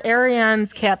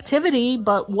 Ariane's captivity,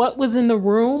 but what was in the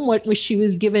room, what she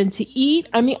was given to eat.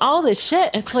 I mean, all this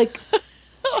shit. It's like...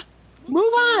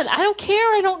 Move on. I don't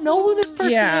care. I don't know who this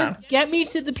person is. Get me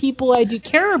to the people I do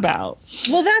care about.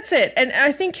 Well, that's it. And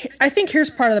I think here's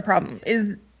part of the problem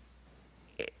is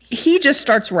he just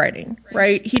starts writing,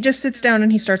 right? He just sits down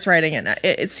and he starts writing, and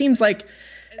it seems like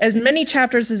as many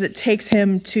chapters as it takes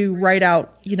him to write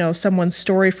out, someone's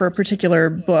story for a particular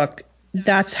book,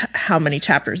 that's how many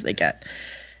chapters they get.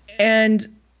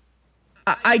 And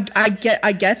I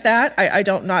get that. I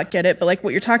don't not get it, but like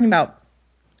what you're talking about,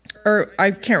 or I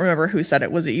can't remember who said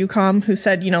it. Was it you, Com, who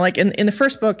said, like in the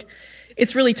first book,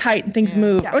 it's really tight and things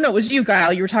move. Yeah. Oh no, it was you,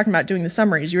 Guile. You were talking about doing the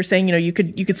summaries. You were saying, you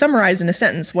could summarize in a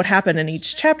sentence what happened in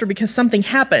each chapter because something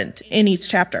happened in each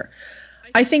chapter.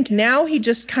 I think now he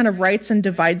just kind of writes and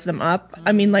divides them up.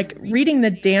 I mean, like reading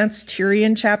the Dance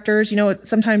Tyrion chapters,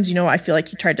 sometimes, I feel like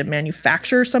he tried to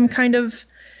manufacture some kind of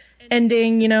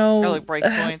ending, Or like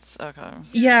breakpoints. Okay.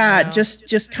 Yeah,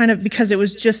 just kind of because it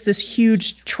was just this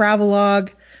huge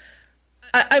travelogue.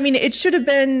 I mean, it should have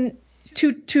been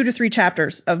two to three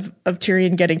chapters of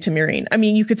Tyrion getting to Meereen. I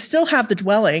mean, you could still have the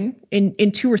dwelling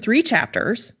in 2 or 3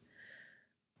 chapters.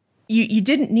 You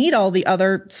didn't need all the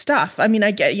other stuff. I mean,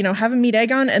 I get, have him meet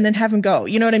Aegon and then have him go.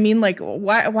 You know what I mean? Like,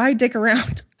 why dick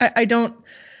around? I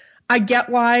get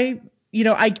why,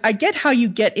 I get how you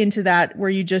get into that where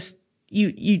you just,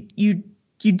 you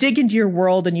dig into your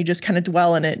world and you just kind of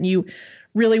dwell in it and you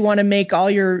really want to make all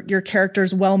your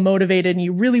characters well motivated and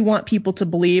you really want people to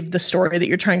believe the story that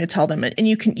you're trying to tell them. And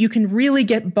you can really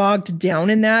get bogged down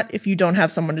in that if you don't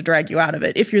have someone to drag you out of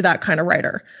it, if you're that kind of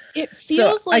writer. It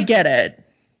feels like I get it.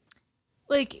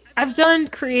 Like I've done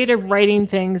creative writing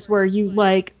things where you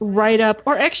like write up,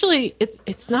 or actually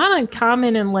it's not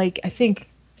uncommon in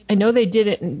I know they've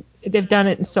done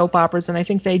it in soap operas and I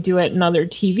think they do it in other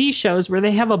TV shows where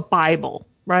they have a Bible,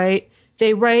 right?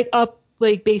 They write up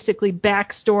like basically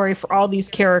backstory for all these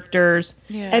characters,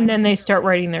 Yeah. and then they start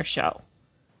writing their show,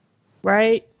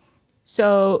 right?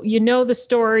 So you know the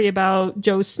story about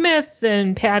Joe Smith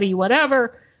and Patty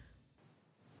whatever,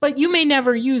 but you may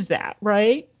never use that,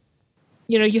 right?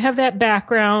 You know, you have that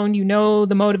background, you know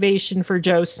the motivation for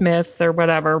Joe Smith or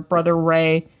whatever, Brother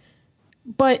Ray,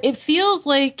 but it feels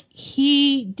like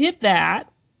he did that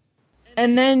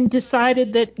and then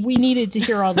decided that we needed to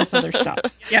hear all this other stuff.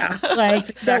 Yeah.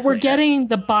 Like that we're getting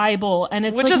the Bible, and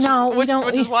it's Which like, is no, we don't.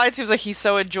 which is why it seems like he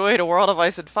so enjoyed A World of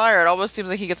Ice and Fire. It almost seems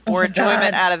like he gets more Oh,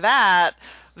 enjoyment God. out of that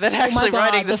than Oh my actually God,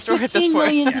 writing the story at this 15 point.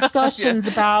 million discussions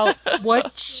about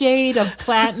what shade of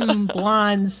platinum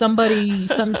blonde some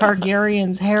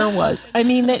Targaryen's hair was. I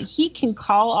mean, that he can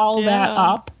call all that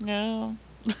up. Yeah.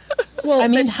 Well, I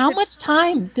mean, how much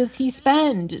time does he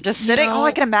spend? Just sitting. You Oh, know?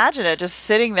 I can imagine it. Just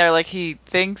sitting there, like he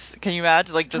thinks. Can you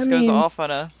imagine? Like just I goes mean, off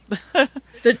on a.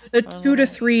 the 200,000 to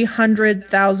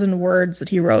 300,000 words that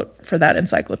he wrote for that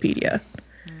encyclopedia.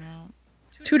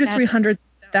 200,000 to That's-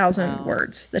 300,000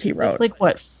 words that he wrote. It's like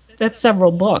what? That's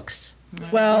several books.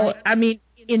 Well, I mean,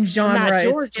 in genre, Not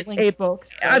George it's Link's a books.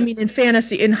 I mean, in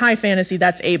fantasy, in high fantasy,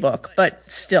 that's a book,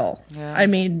 but still, Yeah. I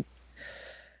mean,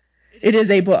 it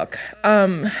is a book.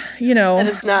 You know, That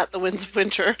is not The Winds of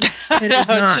Winter. it is It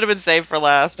not. should have been saved for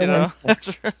last. You know.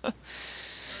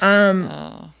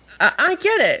 I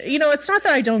get it. You know, it's not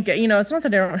that I don't get. You know, it's not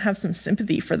that I don't have some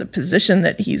sympathy for the position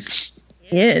that he's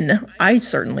in. I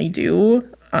certainly do.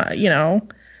 You know,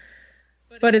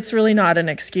 but it's really not an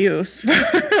excuse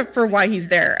for why he's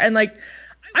there. And like,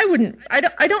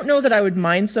 I don't know that I would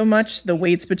mind so much the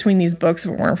waits between these books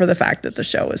if it weren't for the fact that the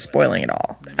show is spoiling it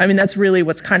all. I mean, that's really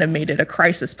what's kind of made it a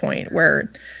crisis point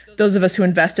where those of us who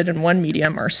invested in one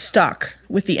medium are stuck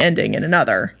with the ending in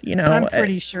another, you know. I'm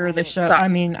pretty sure the show. I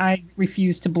mean, I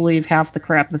refuse to believe half the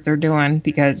crap that they're doing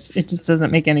because it just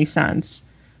doesn't make any sense.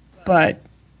 But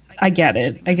I get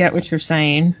it. I get what you're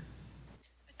saying.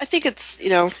 I think it's, you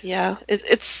know, yeah,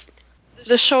 it's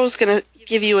the show's going to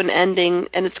give you an ending,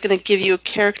 and it's going to give you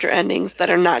character endings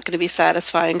that are not going to be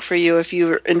satisfying for you if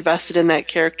you're invested in that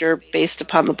character based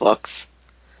upon the books.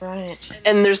 Right.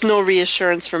 And there's no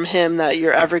reassurance from him that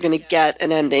you're ever going to get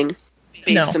an ending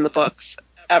based in the books,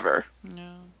 ever.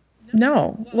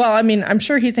 No. Well, I mean, I'm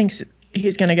sure he thinks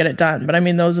he's going to get it done, but I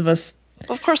mean, those of us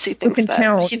Of course he who thinks can that.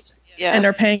 count Yeah. and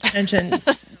are paying attention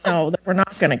know that we're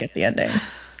not going to get the ending.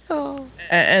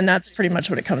 And that's pretty much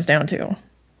what it comes down to.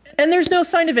 And there's no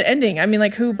sign of it ending. I mean,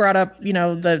 like, who brought up, you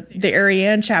know, the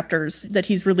Arianne chapters that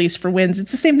he's released for Winds?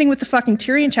 It's the same thing with the fucking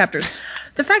Tyrion chapters.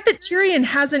 The fact that Tyrion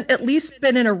hasn't at least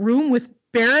been in a room with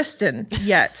Barristan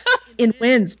yet in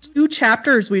Winds, 2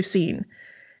 chapters we've seen,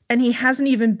 and he hasn't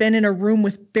even been in a room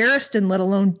with Barristan, let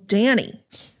alone Dany.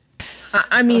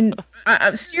 I mean,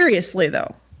 seriously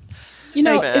though. You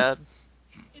know, Bad.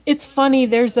 it's funny.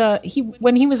 There's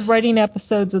when he was writing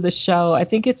episodes of the show, I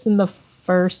think it's in the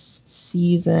first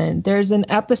season, there's an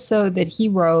episode that he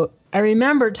wrote. I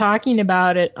remember talking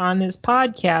about it on this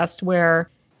podcast where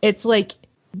it's like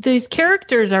these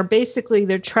characters are basically,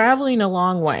 they're traveling a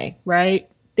long way, right?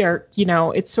 They're, you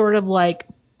know, it's sort of like,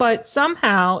 but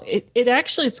somehow it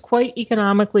actually, it's quite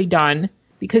economically done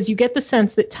because you get the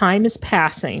sense that time is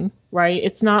passing, right?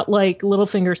 It's not like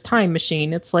Littlefinger's time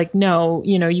machine. It's like, no,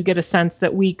 you know, you get a sense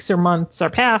that weeks or months are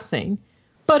passing,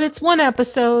 but it's one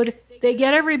episode. They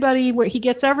get everybody where he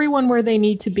gets everyone where they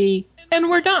need to be, and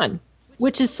we're done.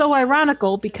 Which is so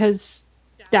ironical because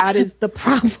that is the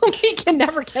problem. He can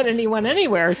never get anyone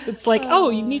anywhere. So it's like,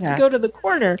 oh, you need to go to the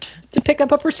corner to pick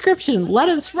up a prescription. Let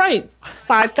us write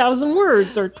 5,000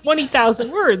 words or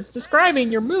 20,000 words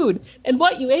describing your mood and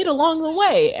what you ate along the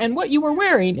way and what you were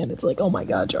wearing. And it's like, oh my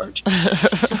God, George.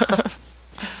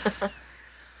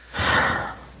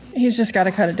 He's just got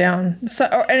to cut it down. So,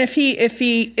 and if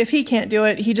he can't do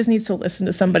it, he just needs to listen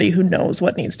to somebody who knows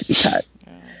what needs to be cut.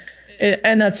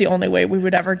 And that's the only way we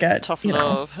would ever get Tough you know.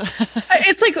 love.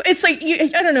 It's like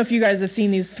I don't know if you guys have seen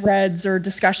these threads or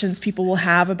discussions people will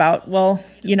have about, well,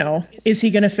 you know, is he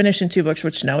going to finish in 2 books?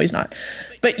 Which no, he's not.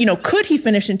 But you know, could he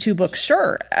finish in 2 books?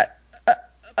 Sure.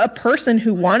 A person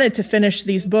who wanted to finish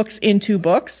these books in 2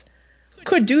 books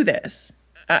could do this.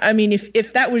 I mean,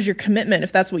 if that was your commitment,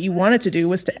 if that's what you wanted to do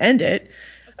was to end it,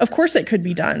 of course it could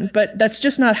be done. But that's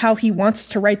just not how he wants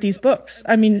to write these books.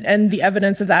 I mean, and the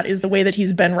evidence of that is the way that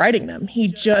he's been writing them. He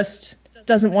just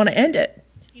doesn't want to end it.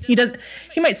 He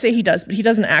might say he does, but he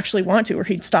doesn't actually want to, or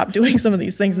he'd stop doing some of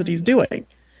these things that he's doing,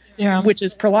 which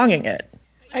is prolonging it.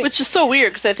 Which is so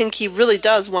weird because I think he really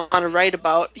does want to write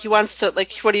about. He wants to,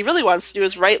 like, what he really wants to do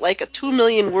is write like a 2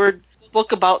 million word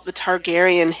book about the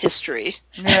Targaryen history.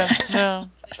 Yeah, no.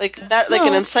 Like that, like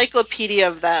an No. encyclopedia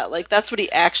of that. Like that's what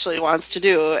he actually wants to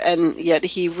do, and yet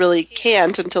he really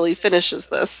can't until he finishes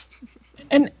this.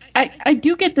 And I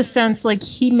do get the sense like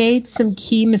he made some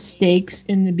key mistakes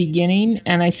in the beginning,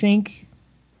 and I think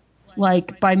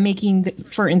like by making,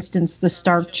 for instance, the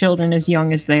Stark children as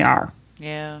young as they are.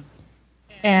 Yeah.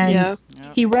 And Yeah.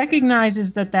 he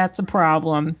recognizes that that's a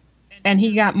problem, and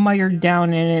he got mired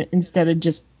down in it instead of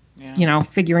just, Yeah.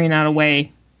 figuring out a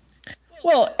way.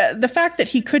 Well, the fact that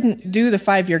he couldn't do the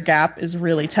 5-year gap is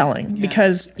really telling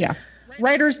because Yeah.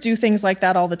 writers do things like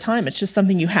that all the time. It's just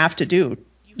something you have to do.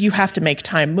 You have to make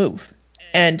time move.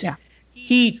 And Yeah.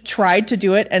 he tried to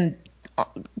do it, and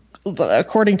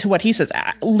according to what he says,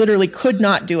 literally could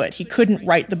not do it. He couldn't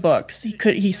write the books.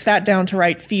 He sat down to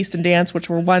write Feast and Dance, which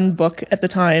were one book at the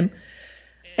time,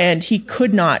 and he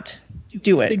could not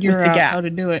do it Figure with the out gap. how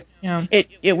to do it. Yeah.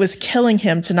 It was killing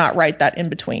him to not write that in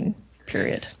between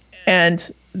period.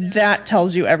 And that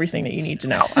tells you everything that you need to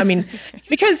know. I mean,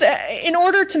 because in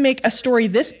order to make a story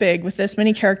this big with this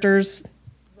many characters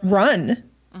run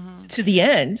to the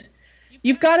end,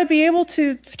 you've got to be able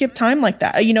to skip time like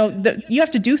that. You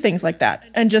have to do things like that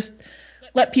and just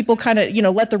let people kind of,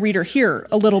 let the reader hear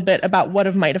a little bit about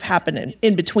what might have happened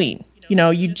in between.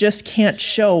 You just can't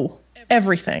show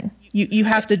everything. You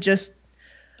have to just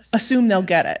assume they'll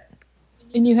get it.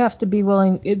 And you have to be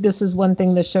willing. This is one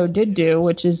thing the show did do,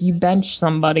 which is you bench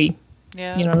somebody.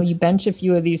 Yeah. You bench a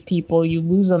few of these people, you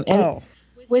lose them. And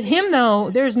with him, though,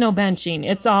 there's no benching.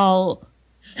 It's all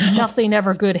nothing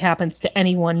ever good happens to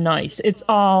anyone nice. It's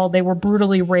all they were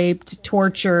brutally raped,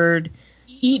 tortured,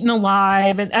 eaten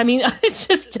alive. And I mean, it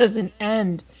just doesn't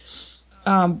end.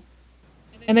 And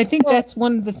I think that's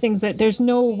one of the things that there's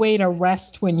no way to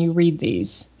rest when you read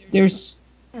these.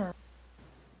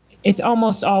 It's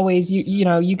almost always,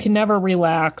 you can never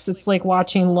relax. It's like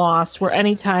watching Lost, where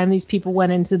anytime these people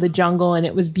went into the jungle and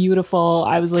it was beautiful,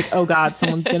 I was like, oh God,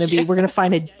 we're going to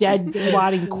find a dead,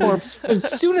 rotting corpse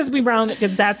as soon as we round it,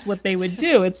 because that's what they would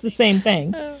do. It's the same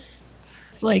thing.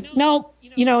 It's like, nope,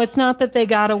 it's not that they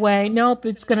got away. Nope,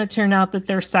 it's going to turn out that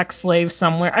they're sex slaves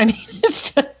somewhere. I mean, it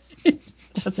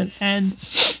just doesn't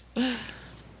end.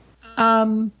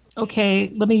 Okay,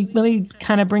 let me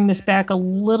kind of bring this back a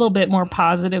little bit more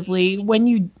positively.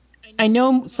 I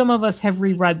know some of us have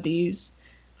reread these.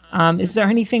 Is there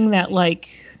anything that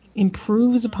like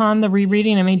improves upon the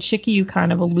rereading? I mean, Chicky, you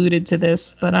kind of alluded to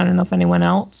this, but I don't know if anyone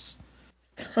else.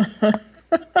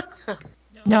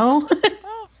 No?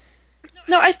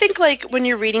 No, I think like when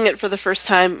you're reading it for the first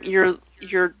time, you're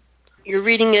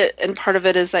reading it, and part of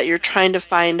it is that you're trying to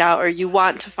find out, or you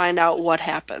want to find out what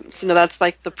happens. That's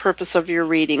like the purpose of your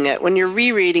reading it. When you're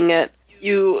rereading it,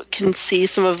 you can see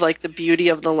some of like the beauty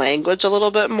of the language a little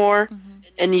bit more,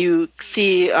 and you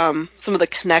see some of the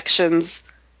connections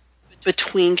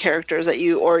between characters that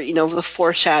the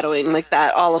foreshadowing, like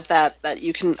that, all of that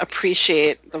you can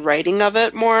appreciate the writing of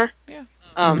it more. Yeah.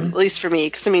 At least for me,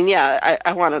 because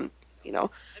I want to,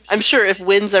 I'm sure if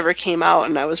Winds ever came out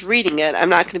and I was reading it, I'm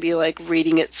not going to be like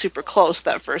reading it super close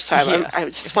that first time. Yeah. I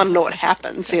just want to know what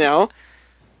happens, Oh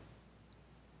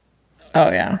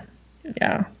yeah.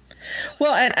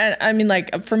 Well, and I mean,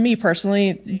 like for me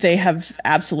personally, they have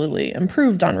absolutely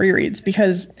improved on rereads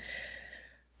because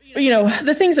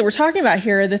the things that we're talking about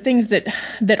here are the things that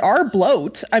are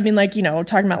bloat. I mean, like,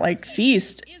 talking about like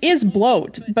Feast is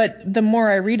bloat, but the more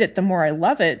I read it, the more I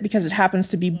love it because it happens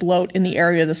to be bloat in the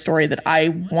area of the story that I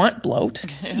want bloat,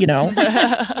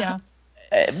 Yeah.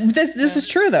 This is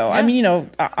true though. Yeah. I mean, honest,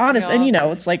 We all and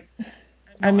agree. it's like, No,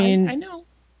 I mean, I know.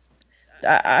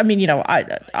 I mean,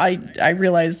 I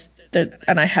realize that,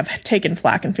 and I have taken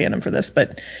flack in fandom for this,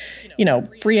 but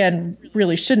Brienne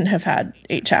really shouldn't have had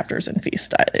 8 chapters in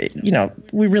Feast.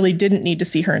 We really didn't need to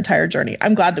see her entire journey.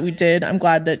 I'm glad that we did. I'm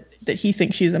glad that he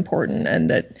thinks she's important and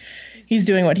that he's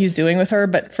doing what he's doing with her.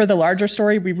 But for the larger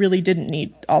story, we really didn't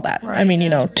need all that. Right. I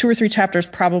mean, 2 or 3 chapters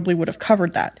probably would have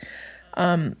covered that.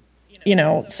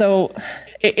 So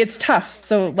it's tough.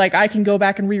 So like I can go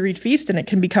back and reread Feast and it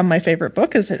can become my favorite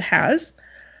book as it has.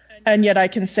 And yet I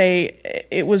can say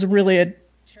it was really a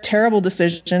terrible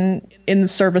decision in the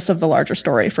service of the larger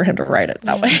story for him to write it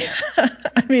that way.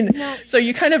 I mean, so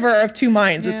you kind of are of two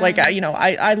minds. It's like,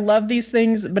 I love these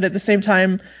things, but at the same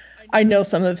time, I know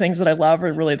some of the things that I love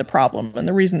are really the problem and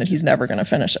the reason that he's never going to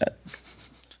finish it.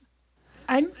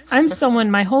 I'm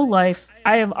someone my whole life,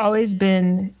 I have always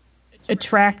been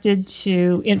attracted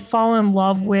to and fall in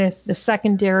love with the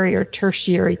secondary or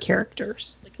tertiary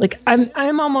characters. Like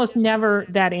I'm almost never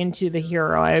that into the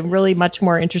hero. I'm really much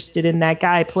more interested in that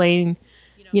guy playing,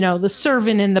 the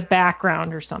servant in the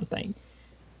background or something.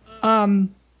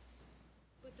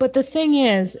 But the thing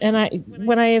is, and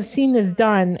when I have seen this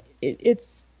done,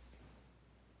 it's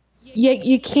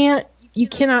you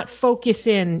cannot focus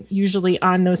in usually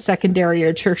on those secondary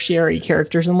or tertiary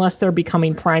characters unless they're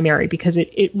becoming primary, because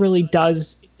it really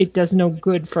does no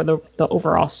good for the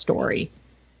overall story.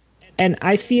 And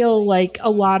I feel like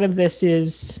a lot of this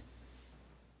is,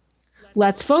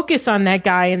 let's focus on that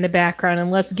guy in the background and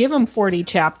let's give him 40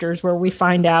 chapters where we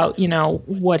find out,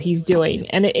 what he's doing.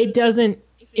 And it doesn't,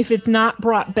 if it's not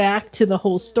brought back to the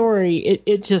whole story,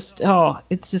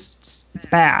 it's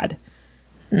bad.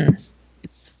 It's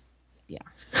yeah.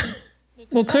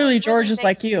 Well, clearly George is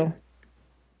like you.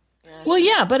 Well,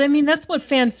 yeah, but I mean, that's what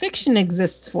fan fiction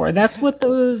exists for. That's what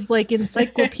those like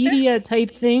encyclopedia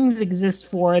type things exist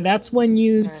for. That's when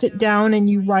you sit down and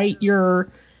you write your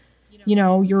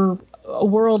A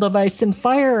World of Ice and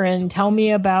Fire and tell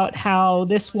me about how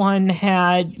this one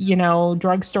had,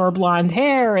 drugstore blonde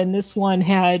hair and this one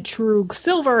had true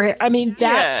silver hair. I mean,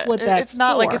 that's what that's It's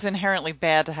not for. like it's inherently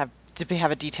bad to have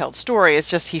a detailed story. It's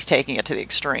just he's taking it to the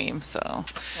extreme. So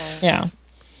yeah.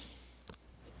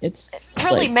 It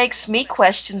really makes me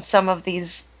question some of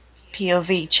these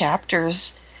POV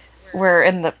chapters where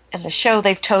in the show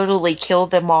they've totally killed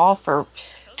them off or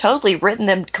totally written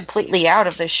them completely out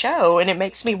of the show, and it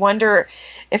makes me wonder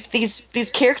if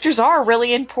these characters are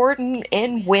really important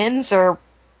in Winds or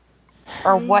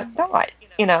whatnot,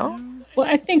 Well,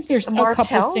 I think there's a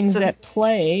couple things at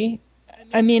play.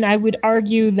 I mean, I would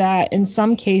argue that in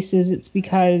some cases it's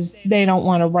because they don't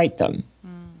want to write them.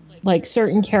 Like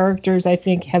certain characters, I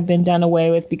think, have been done away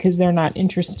with because they're not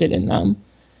interested in them.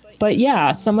 But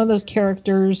yeah, some of those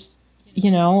characters,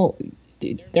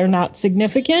 they're not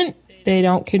significant. They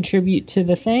don't contribute to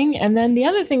the thing. And then the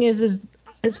other thing is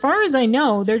as far as I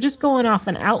know, they're just going off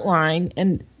an outline,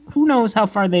 and who knows how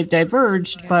far they've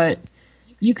diverged, but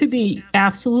you could be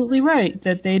absolutely right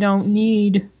that they don't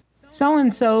need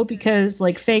so-and-so because,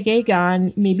 like, fake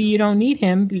Aegon, maybe you don't need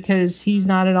him because he's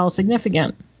not at all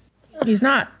significant. He's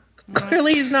not.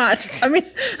 Clearly he's not. I mean,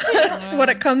 that's what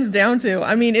it comes down to.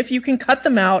 I mean, if you can cut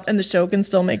them out and the show can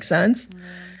still make sense,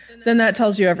 then that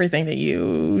tells you everything that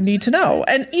you need to know.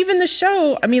 And even the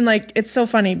show, I mean, like, it's so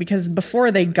funny because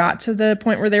before they got to the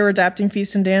point where they were adapting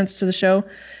Feast and Dance to the show,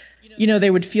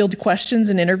 they would field questions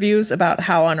in interviews about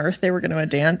how on earth they were going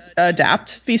to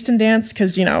adapt Feast and Dance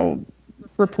because,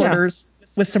 reporters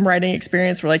with some writing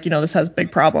experience were like, this has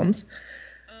big problems.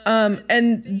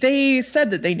 And they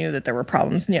said that they knew that there were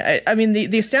problems. And yeah, I mean,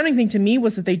 the astounding thing to me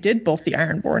was that they did both the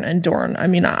Ironborn and Dorne. I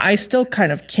mean, I still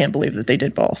kind of can't believe that they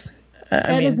did both.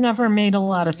 That has never made a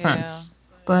lot of sense.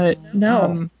 But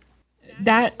no,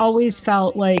 that always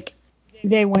felt like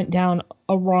they went down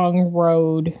a wrong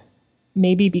road,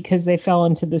 maybe because they fell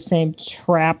into the same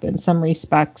trap in some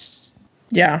respects.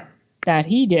 Yeah. That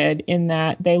he did, in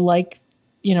that they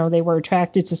they were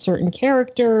attracted to certain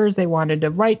characters. They wanted to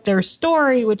write their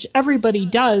story, which everybody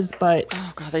does, but...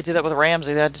 Oh, God, they did that with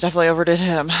Ramsay. That definitely overdid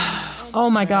him. Oh,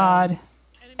 my God.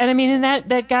 And I mean,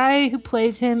 and that guy who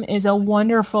plays him is a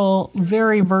wonderful,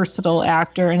 very versatile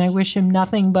actor, and I wish him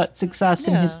nothing but success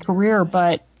in his career,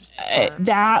 but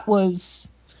that was...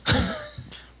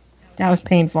 that was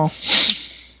painful.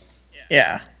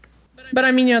 Yeah. But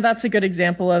I mean, that's a good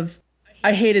example of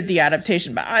I hated the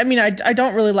adaptation, but I mean, I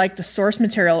don't really like the source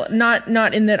material. Not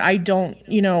in that I don't,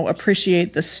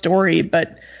 appreciate the story,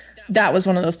 but that was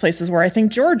one of those places where I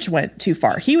think George went too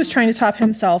far. He was trying to top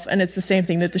himself, and it's the same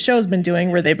thing that the show's been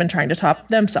doing, where they've been trying to top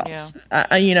themselves.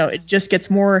 It just gets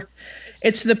more.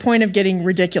 It's to the point of getting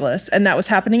ridiculous, and that was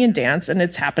happening in Dance, and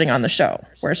it's happening on the show,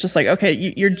 where it's just like, okay,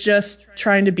 you're just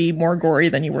trying to be more gory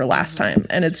than you were last time,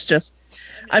 and it's just.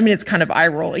 I mean, it's kind of eye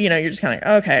roll. You're just kind of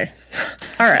like, okay,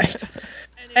 all right.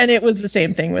 And it was the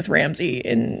same thing with Ramsay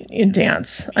in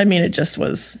Dance. I mean, it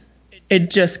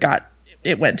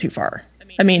went too far.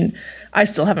 I mean, I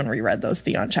still haven't reread those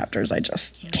Theon chapters. I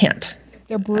just can't.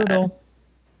 They're brutal.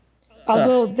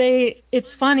 Although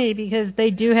it's funny because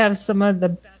they do have some of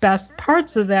the best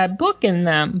parts of that book in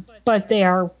them, but they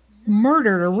are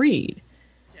murder to read.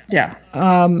 Yeah.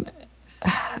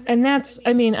 And that's,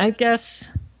 I mean, I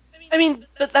guess...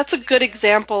 but that's a good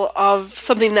example of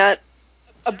something that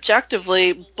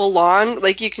objectively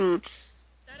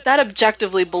that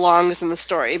objectively belongs in the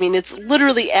story. I mean, it's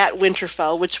literally at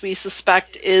Winterfell, which we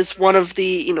suspect is one of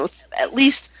the, at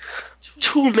least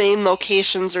 2 main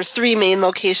locations or 3 main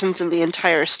locations in the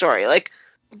entire story. Like,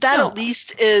 that at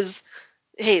least is,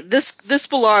 hey, this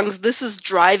belongs, this is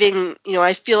driving,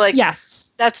 I feel like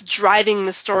that's driving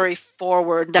the story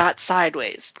forward, not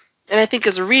sideways. And I think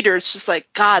as a reader, it's just like,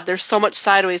 God, there's so much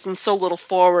sideways and so little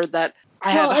forward that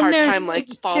I have a hard time,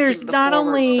 faulting the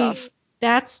forward stuff.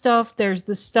 that stuff. There's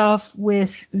the stuff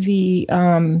with the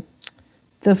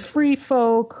free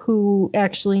folk who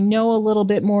actually know a little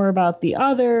bit more about the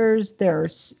others.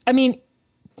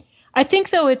 I think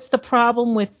though it's the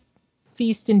problem with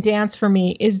Feast and Dance for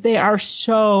me is they are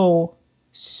so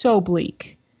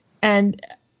bleak. And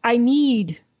I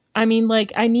need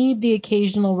the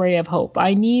occasional ray of hope.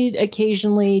 I need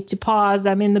occasionally to pause.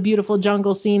 I'm in the beautiful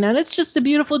jungle scene, and it's just a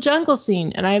beautiful jungle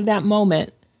scene. And I have that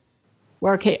moment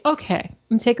where, okay, I'm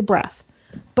going to take a breath.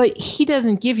 But he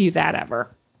doesn't give you that ever.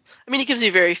 I mean, he gives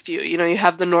you very few. You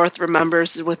have the North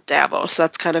Remembers with Davos.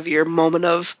 That's kind of your moment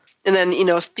of... And then,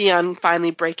 Theon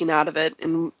finally breaking out of it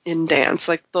in Dance.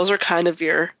 Like, those are kind of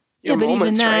your but moments,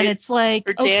 even then, right? it's like,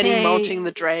 or Dany mounting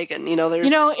the dragon.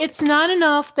 There's... it's not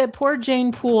enough that poor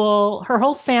Jane Poole, her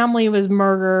whole family was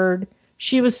murdered.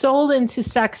 She was sold into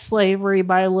sex slavery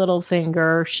by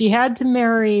Littlefinger. She had to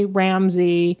marry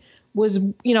Ramsay, was,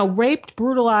 raped,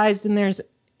 brutalized, and there's,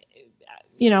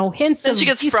 hints then of she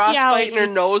gets frostbite and her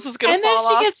nose is going to fall off.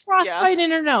 And then she gets frostbite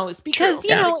in her nose because,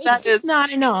 it's just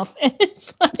not enough. And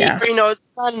it's like... Or, it's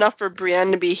not enough for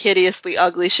Brienne to be hideously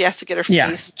ugly. She has to get her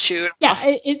face chewed off.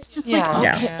 It's just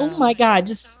oh my God,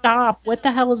 just stop. What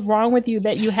the hell is wrong with you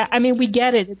that you have... I mean, we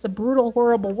get it. It's a brutal,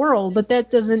 horrible world, but that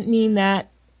doesn't mean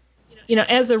that,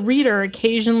 as a reader,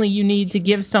 occasionally you need to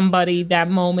give somebody that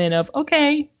moment of,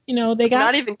 okay, they got...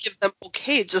 Not even give them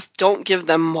okay, just don't give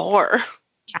them more.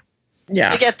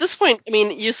 Yeah. Like, at this point, I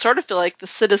mean, you sort of feel like the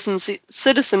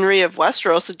citizenry of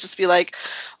Westeros would just be like,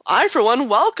 I, for one,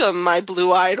 welcome my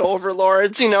blue-eyed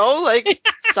overlords, Like,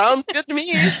 sounds good to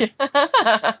me.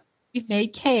 We've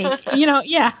made cake.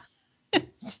 Yeah.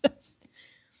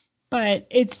 But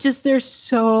it's just, it's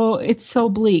so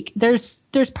bleak. There's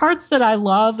parts that I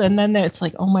love, and then it's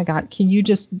like, oh my God, can you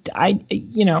just,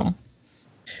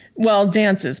 Well,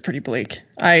 Dance is pretty bleak.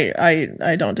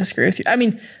 I don't disagree with you. I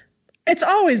mean, it's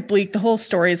always bleak. The whole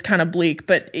story is kind of bleak,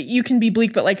 but you can be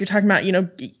bleak, but like you're talking about,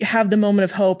 have the moment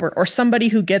of hope or somebody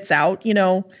who gets out, take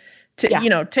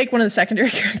one of the secondary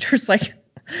characters, like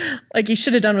you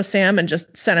should have done with Sam and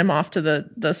just sent him off to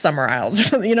the Summer Isles or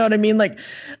something. You know what I mean? Like,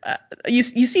 you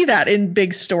see that in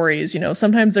big stories,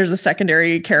 sometimes there's a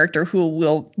secondary character who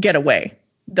will get away.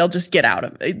 They'll just get out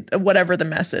of it, whatever the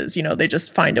mess is, they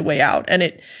just find a way out. And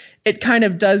it kind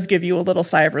of does give you a little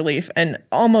sigh of relief, and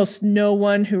almost no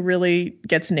one who really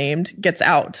gets named gets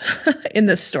out in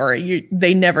this story.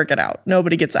 They never get out.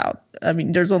 Nobody gets out. I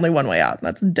mean, there's only one way out, and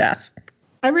that's death.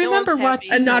 I remember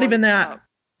watching, and not even that.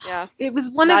 Yeah, it was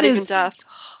one not of even his. death.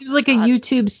 It was like a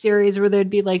YouTube series where there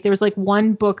was like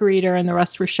one book reader and the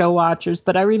rest were show watchers.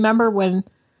 But I remember when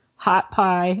Hot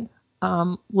Pie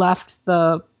left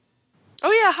the.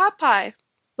 Oh yeah, Hot Pie.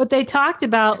 But they talked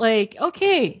about, like,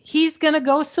 okay, he's going to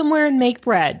go somewhere and make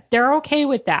bread. They're okay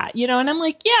with that, and I'm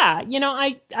like, yeah,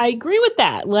 I agree with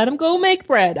that. Let him go make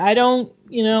bread. I don't,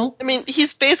 I mean,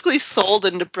 he's basically sold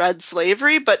into bread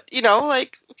slavery, but,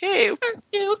 like, okay.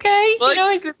 Okay. Well,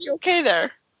 he's going to be okay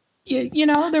there.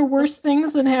 There are worse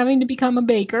things than having to become a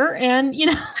baker. And,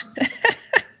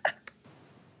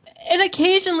 and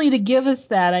occasionally to give us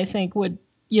that, I think, would,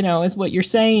 is what you're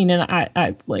saying. And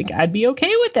I'd be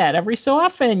okay with that every so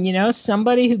often,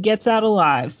 somebody who gets out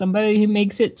alive, somebody who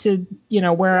makes it to,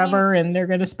 wherever, and they're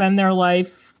going to spend their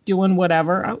life doing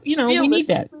whatever, we need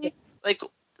that. Like,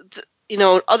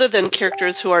 other than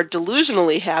characters who are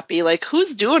delusionally happy, like,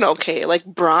 who's doing okay? Like,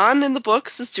 Bronn in the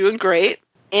books is doing great,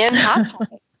 and Hot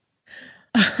Pie.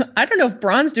 I don't know if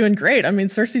Bronn's doing great. I mean,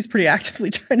 Cersei's pretty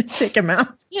actively trying to take him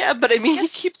out. Yeah, but I mean, he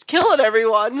keeps killing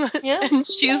everyone. Yeah. And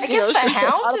she's, she's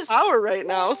out of power right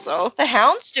now, so. The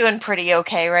Hound's doing pretty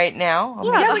okay right now.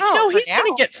 He's going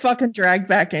to get fucking dragged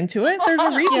back into it. There's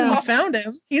a reason we found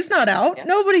him. He's not out. Yeah.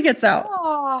 Nobody gets out.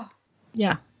 Oh.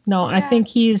 Yeah. No, I think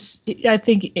he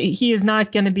is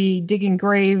not going to be digging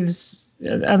graves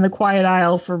on the Quiet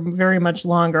Isle for very much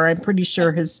longer. I'm pretty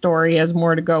sure his story has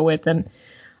more to go with, and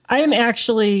I am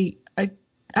actually,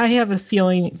 I have a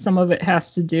feeling some of it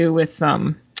has to do with,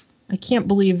 I can't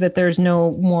believe that there's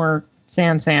no more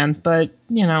Sansan, but,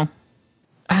 I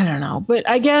don't know. But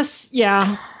I guess,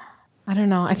 I don't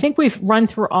know. I think we've run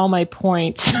through all my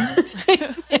points.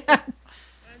 Yeah.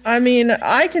 I mean,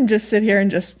 I can just sit here and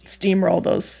just steamroll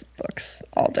those books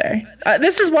all day.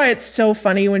 This is why it's so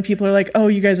funny when people are like, oh,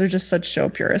 you guys are just such show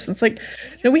purists. It's like,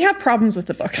 no, we have problems with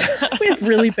the books. We have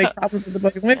really big problems with the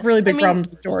books. We have really big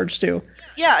problems with George, too.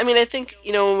 Yeah, I mean, I think,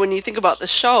 when you think about the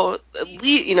show,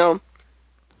 the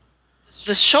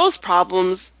show's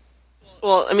problems,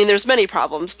 well, I mean, there's many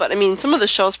problems, but, I mean, some of the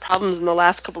show's problems in the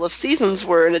last couple of seasons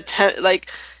were an attempt,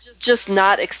 just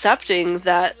not accepting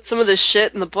that some of the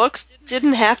shit in the books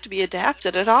didn't have to be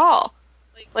adapted at all.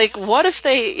 Like, what if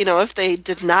they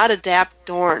did not adapt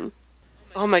Dorne?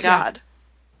 Oh my God.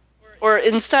 Or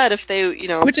instead, if they,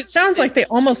 Which it sounds like they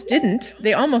almost didn't.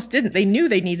 They almost didn't. They knew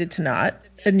they needed to not,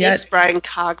 and yet it's Brian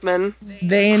Cogman.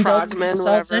 they indulged Krogman,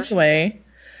 themselves whatever. anyway.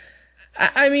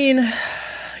 I mean,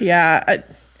 yeah.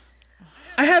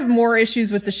 I have more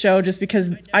issues with the show just because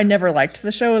I never liked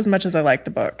the show as much as I liked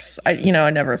the books. I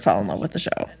never fell in love with the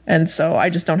show. And so I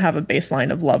just don't have a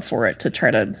baseline of love for it to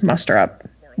try to muster up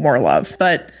more love.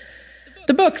 But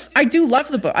the books, I do love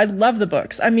the book. I love the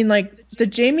books. I mean, like, the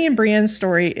Jaime and Brienne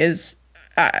story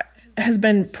has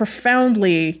been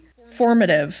profoundly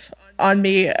formative on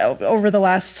me over the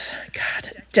last,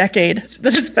 decade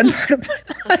that it's been part of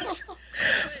my life.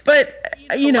 But,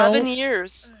 11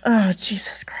 years Oh,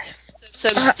 Jesus Christ.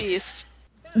 since Feast.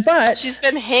 But She's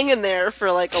been hanging there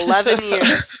for like 11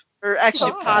 years. Or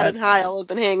actually, Pod and Hyle have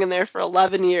been hanging there for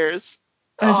 11 years.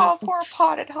 Poor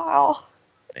Potted Hile.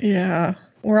 Yeah,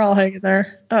 we're all hanging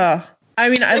there. I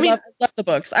mean, I love the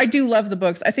books. I do love the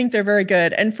books. I think they're very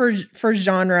good. And for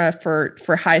genre,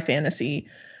 for high fantasy,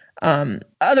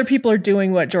 other people are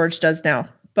doing what George does now.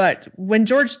 But when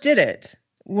George did it,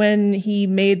 when he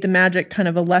made the magic kind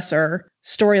of a lesser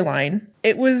storyline,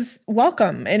 it was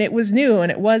welcome and it was new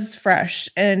and it was fresh.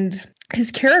 And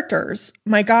his characters,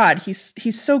 my God,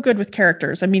 he's so good with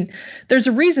characters. I mean, there's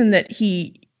a reason that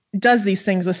he does these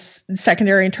things with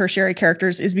secondary and tertiary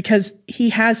characters is because he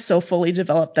has so fully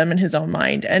developed them in his own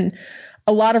mind. And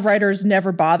a lot of writers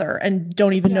never bother and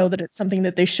don't even know that it's something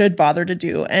that they should bother to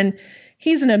do. And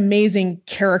he's an amazing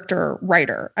character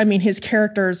writer. I mean, his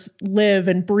characters live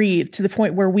and breathe to the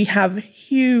point where we have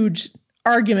huge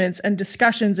arguments and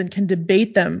discussions and can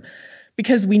debate them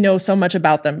because we know so much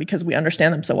about them, because we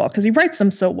understand them so well, because he writes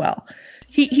them so well.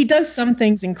 He does some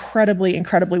things incredibly,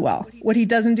 incredibly well. What he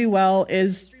doesn't do well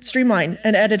is streamline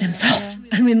and edit himself.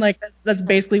 I mean, like, that's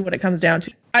basically what it comes down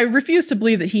to. I refuse to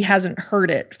believe that he hasn't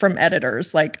heard it from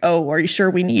editors, like, oh, are you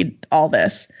sure we need all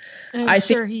this? I'm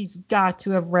sure he's got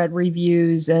to have read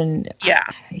reviews, and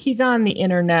he's on the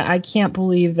internet. I can't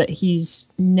believe that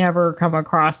he's never come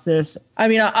across this. I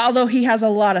mean, although he has a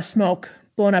lot of smoke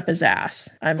blown up his ass.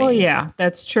 I mean, well, yeah,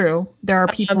 that's true. There are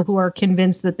people who are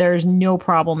convinced that there's no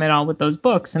problem at all with those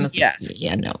books, and there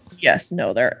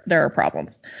are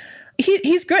problems.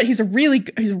 He's good. He's a really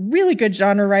good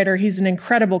genre writer. He's an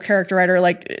incredible character writer.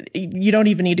 Like, you don't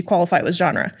even need to qualify it with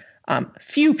genre.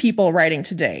 Few people writing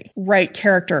today write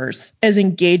characters as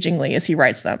engagingly as he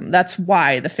writes them. That's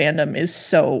why the fandom is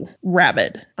so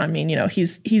rabid. I mean,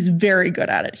 he's very good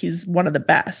at it. He's one of the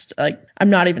best. Like, I'm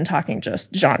not even talking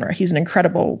just genre. He's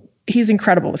incredible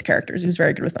with characters. He's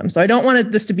very good with them. So I don't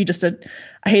want this to be just I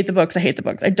hate the books. I hate the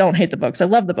books. I don't hate the books. I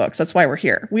love the books. That's why we're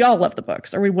here. We all love the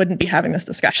books, or we wouldn't be having this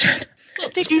discussion.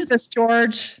 Jesus,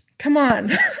 George, come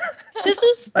on.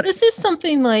 This is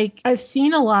something like I've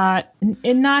seen a lot,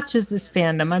 and not just this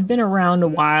fandom. I've been around a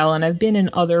while, and I've been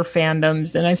in other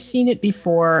fandoms, and I've seen it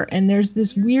before. And there's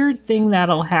this weird thing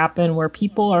that'll happen where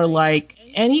people are like,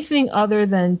 anything other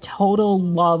than total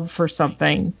love for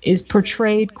something is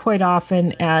portrayed quite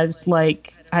often as,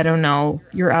 like, I don't know,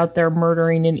 you're out there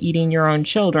murdering and eating your own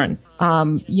children.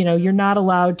 You're not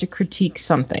allowed to critique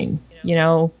something.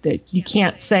 That you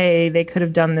can't say they could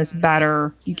have done this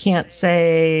better. You can't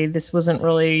say this wasn't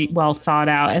really well thought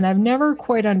out. And I've never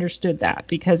quite understood that,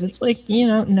 because it's like,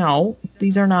 no,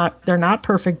 they're not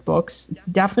perfect books.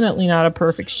 Definitely not a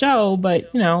perfect show, but,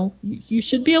 you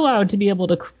should be allowed to be able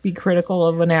to be critical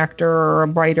of an actor or a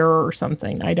writer or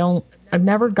something. I've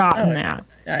never gotten that.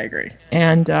 I agree.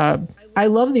 And, I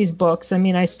love these books. I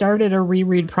mean, I started a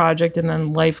reread project and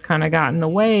then life kind of got in the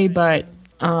way, but,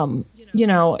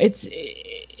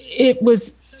 it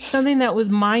was something that was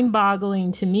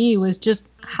mind-boggling to me, was just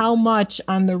how much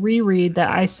on the reread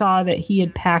that I saw that he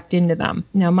had packed into them.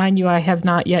 Now, mind you, I have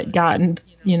not yet gotten,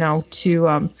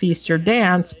 to Feast or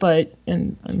Dance,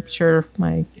 and I'm sure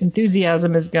my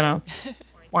enthusiasm is going to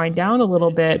wind down a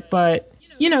little bit, but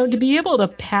to be able to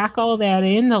pack all that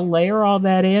in, to layer all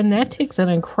that in, that takes an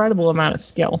incredible amount of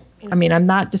skill. I mean, I'm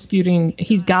not disputing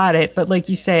he's got it, but like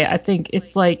you say, I think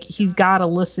it's like he's got to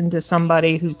listen to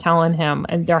somebody who's telling him,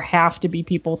 and there have to be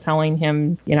people telling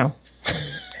him,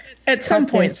 At some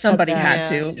point, somebody had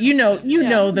to. You know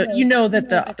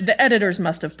that the editors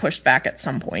must have pushed back at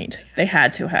some point. They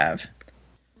had to have.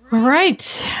 All right.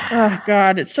 Oh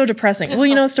God, it's so depressing.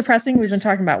 Well, it's depressing. We've been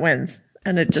talking about wins,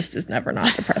 and it just is never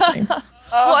not depressing.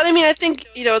 Well, I mean, I think,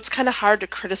 it's kind of hard to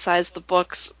criticize the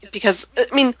books because,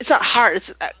 I mean, it's not hard.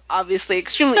 It's obviously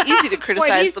extremely easy to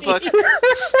criticize the books.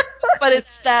 But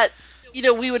it's that,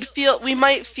 we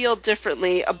might feel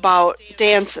differently about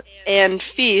Dance and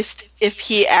Feast if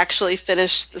he actually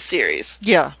finished the series.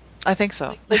 Yeah. I think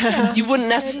so. You wouldn't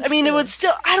necessarily. I mean, it would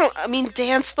still. I mean,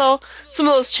 Dance though. Some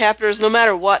of those chapters, no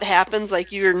matter what happens,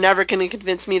 like you're never going to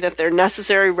convince me that they're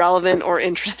necessary, relevant, or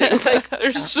interesting. Like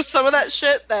there's just some of that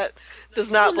shit that does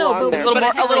not Well, no, belong but there. a little more,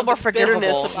 I feel a little like more the bitterness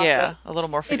forgivable. about Yeah, it. a little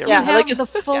more if forgivable. you Yeah, have like the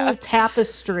full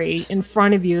tapestry in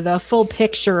front of you, the full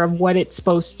picture of what it's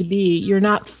supposed to be, you're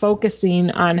not focusing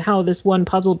on how this one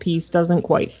puzzle piece doesn't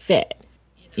quite fit.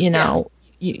 You know,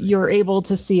 you're able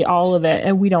to see all of it,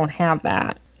 and we don't have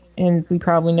that. And we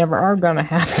probably never are going to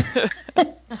have it.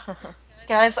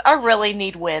 Guys, I really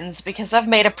need Wins because I've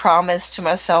made a promise to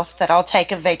myself that I'll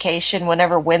take a vacation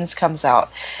whenever Wins comes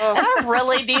out. Oh. And I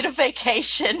really need a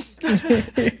vacation.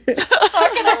 It's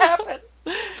not going to happen.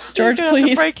 George, You're gonna have to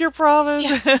please. break your promise.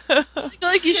 I feel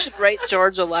like you should write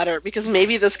George a letter because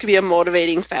maybe this could be a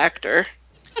motivating factor.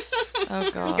 Oh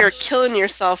gosh. You're killing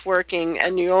yourself working,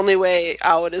 and the only way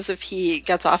out is if he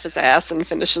gets off his ass and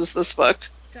finishes this book.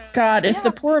 God, if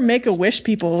the poor Make-A-Wish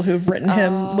people who've written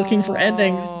him looking for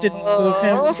endings didn't move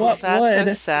him, what That's would?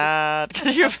 so sad.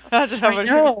 Could you imagine how I many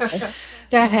know.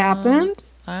 That happened?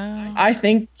 Wow. I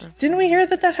think, didn't we hear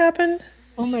that happened?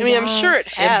 Oh my I mean, god. I'm sure it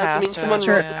has. I has mean, to someone have,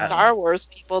 wrote yeah. Star Wars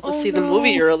people to Oh, see the no.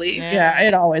 movie early. Yeah,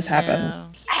 it always happens. Yeah.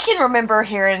 I can remember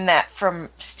hearing that from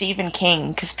Stephen King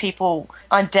because people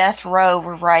on death row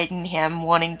were writing him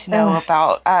wanting to know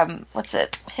about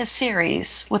his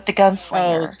series with the Oh,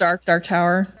 gunslinger, Dark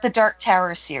Tower. the Dark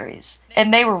Tower series,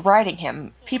 and they were writing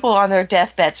him. People on their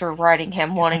deathbeds were writing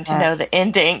him wanting to know the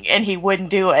ending, and he wouldn't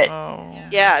do it. Oh.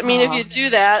 Yeah, I mean, if you do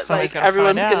that, Somebody's like gotta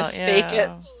everyone's find gonna out, fake yeah. it.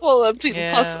 Well, plus,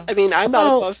 Yeah. I mean, I'm not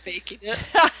Well- above faking it.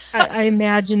 I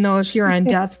imagine though, if you're on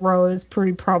death row, it's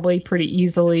probably pretty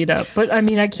easily to. But I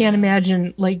mean, I can't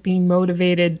imagine like being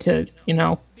motivated to,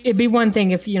 It'd be one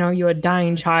thing if you had a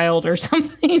dying child or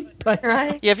something, but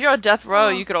Right? Yeah, if you're on death row,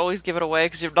 you could always give it away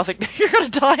because you have nothing. You're gonna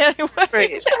die anyway.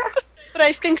 Right. But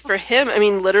I think for him, I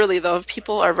mean, literally though, if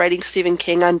people are writing Stephen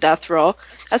King on death row,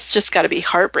 that's just got to be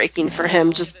heartbreaking for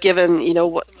him, just given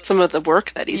what some of the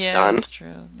work that he's Yeah, done. that's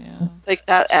true. Yeah. Like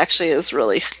that actually is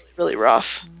really, really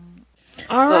rough.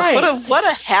 all Ugh, right. what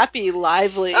a happy,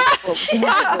 lively,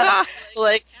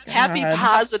 like happy, God.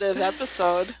 positive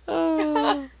episode.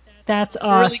 Oh. That's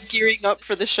We're really us. gearing up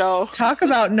for the show. Talk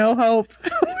about no hope.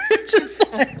 We're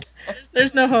just like,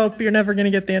 there's no hope. You're never going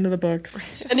to get the end of the books.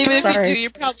 And even if Sorry. you do, you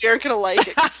probably aren't going to like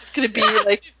it. 'Cause it's going to be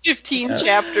like 15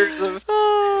 chapters of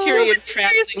Tyrion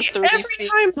traveling 30 Every feet.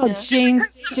 time Oh, James,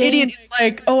 idiot is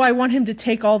like, oh, I want him to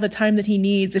take all the time that he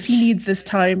needs. If he needs this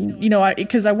time,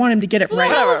 because I want him to get it Who the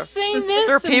right. hell Whatever. is saying this?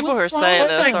 There are and people what's who are wrong saying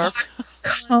with this. them? They're-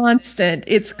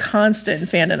 It's constant,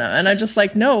 Fandana. And I'm just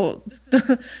like, no,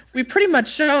 we've pretty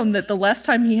much shown that the less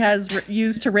time he has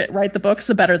used to write the books,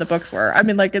 the better the books were. I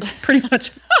mean, like, it's pretty much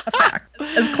a fact,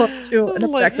 as close to an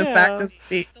objective fact as can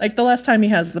be. Like, the less time he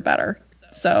has, the better.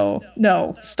 So,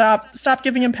 no, stop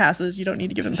giving him passes. You don't need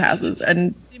to give him passes.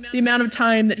 And the amount of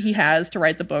time that he has to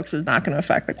write the books is not going to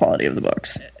affect the quality of the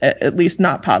books, at least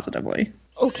not positively.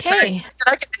 Okay. Did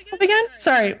I get to up again?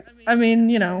 Sorry. I mean,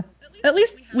 at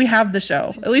least we have the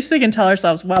show. At least we can tell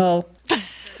ourselves, well,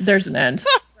 there's an end.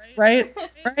 Right?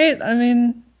 Right? I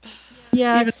mean,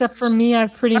 Yeah, except for me,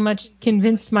 I've pretty much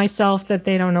convinced myself that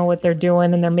they don't know what they're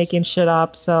doing and they're making shit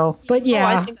up. So, but Oh,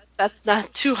 yeah. I think that's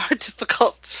not too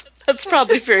difficult. That's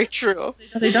probably very true.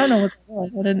 they don't know what they're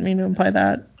doing. I didn't mean to imply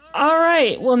that. All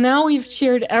right. Well, now we've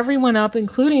cheered everyone up,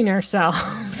 including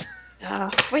ourselves.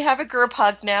 Yeah. We have a group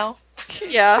hug now.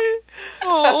 Yeah.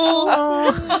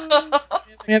 Oh.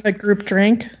 We have a group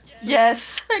drink.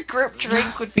 Yes, a group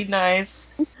drink would be nice.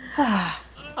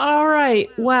 All right.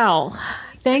 Well,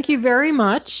 thank you very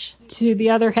much to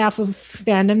the other half of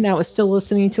fandom that was still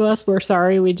listening to us. We're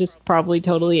sorry we just probably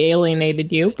totally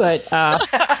alienated you, but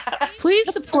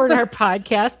please support our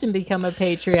podcast and become a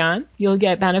Patreon. You'll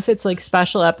get benefits like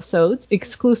special episodes,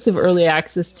 exclusive early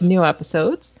access to new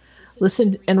episodes.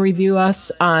 Listen and review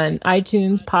us on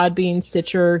iTunes, Podbean,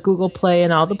 Stitcher, Google Play,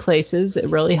 and all the places. It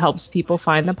really helps people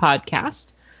find the podcast.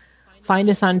 Find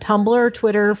us on Tumblr,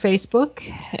 Twitter, Facebook,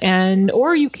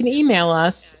 or you can email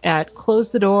us at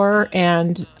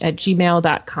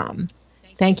closethedoorand@gmail.com.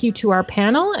 Thank you to our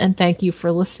panel, and thank you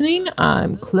for listening.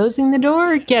 I'm closing the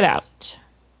door. Get out.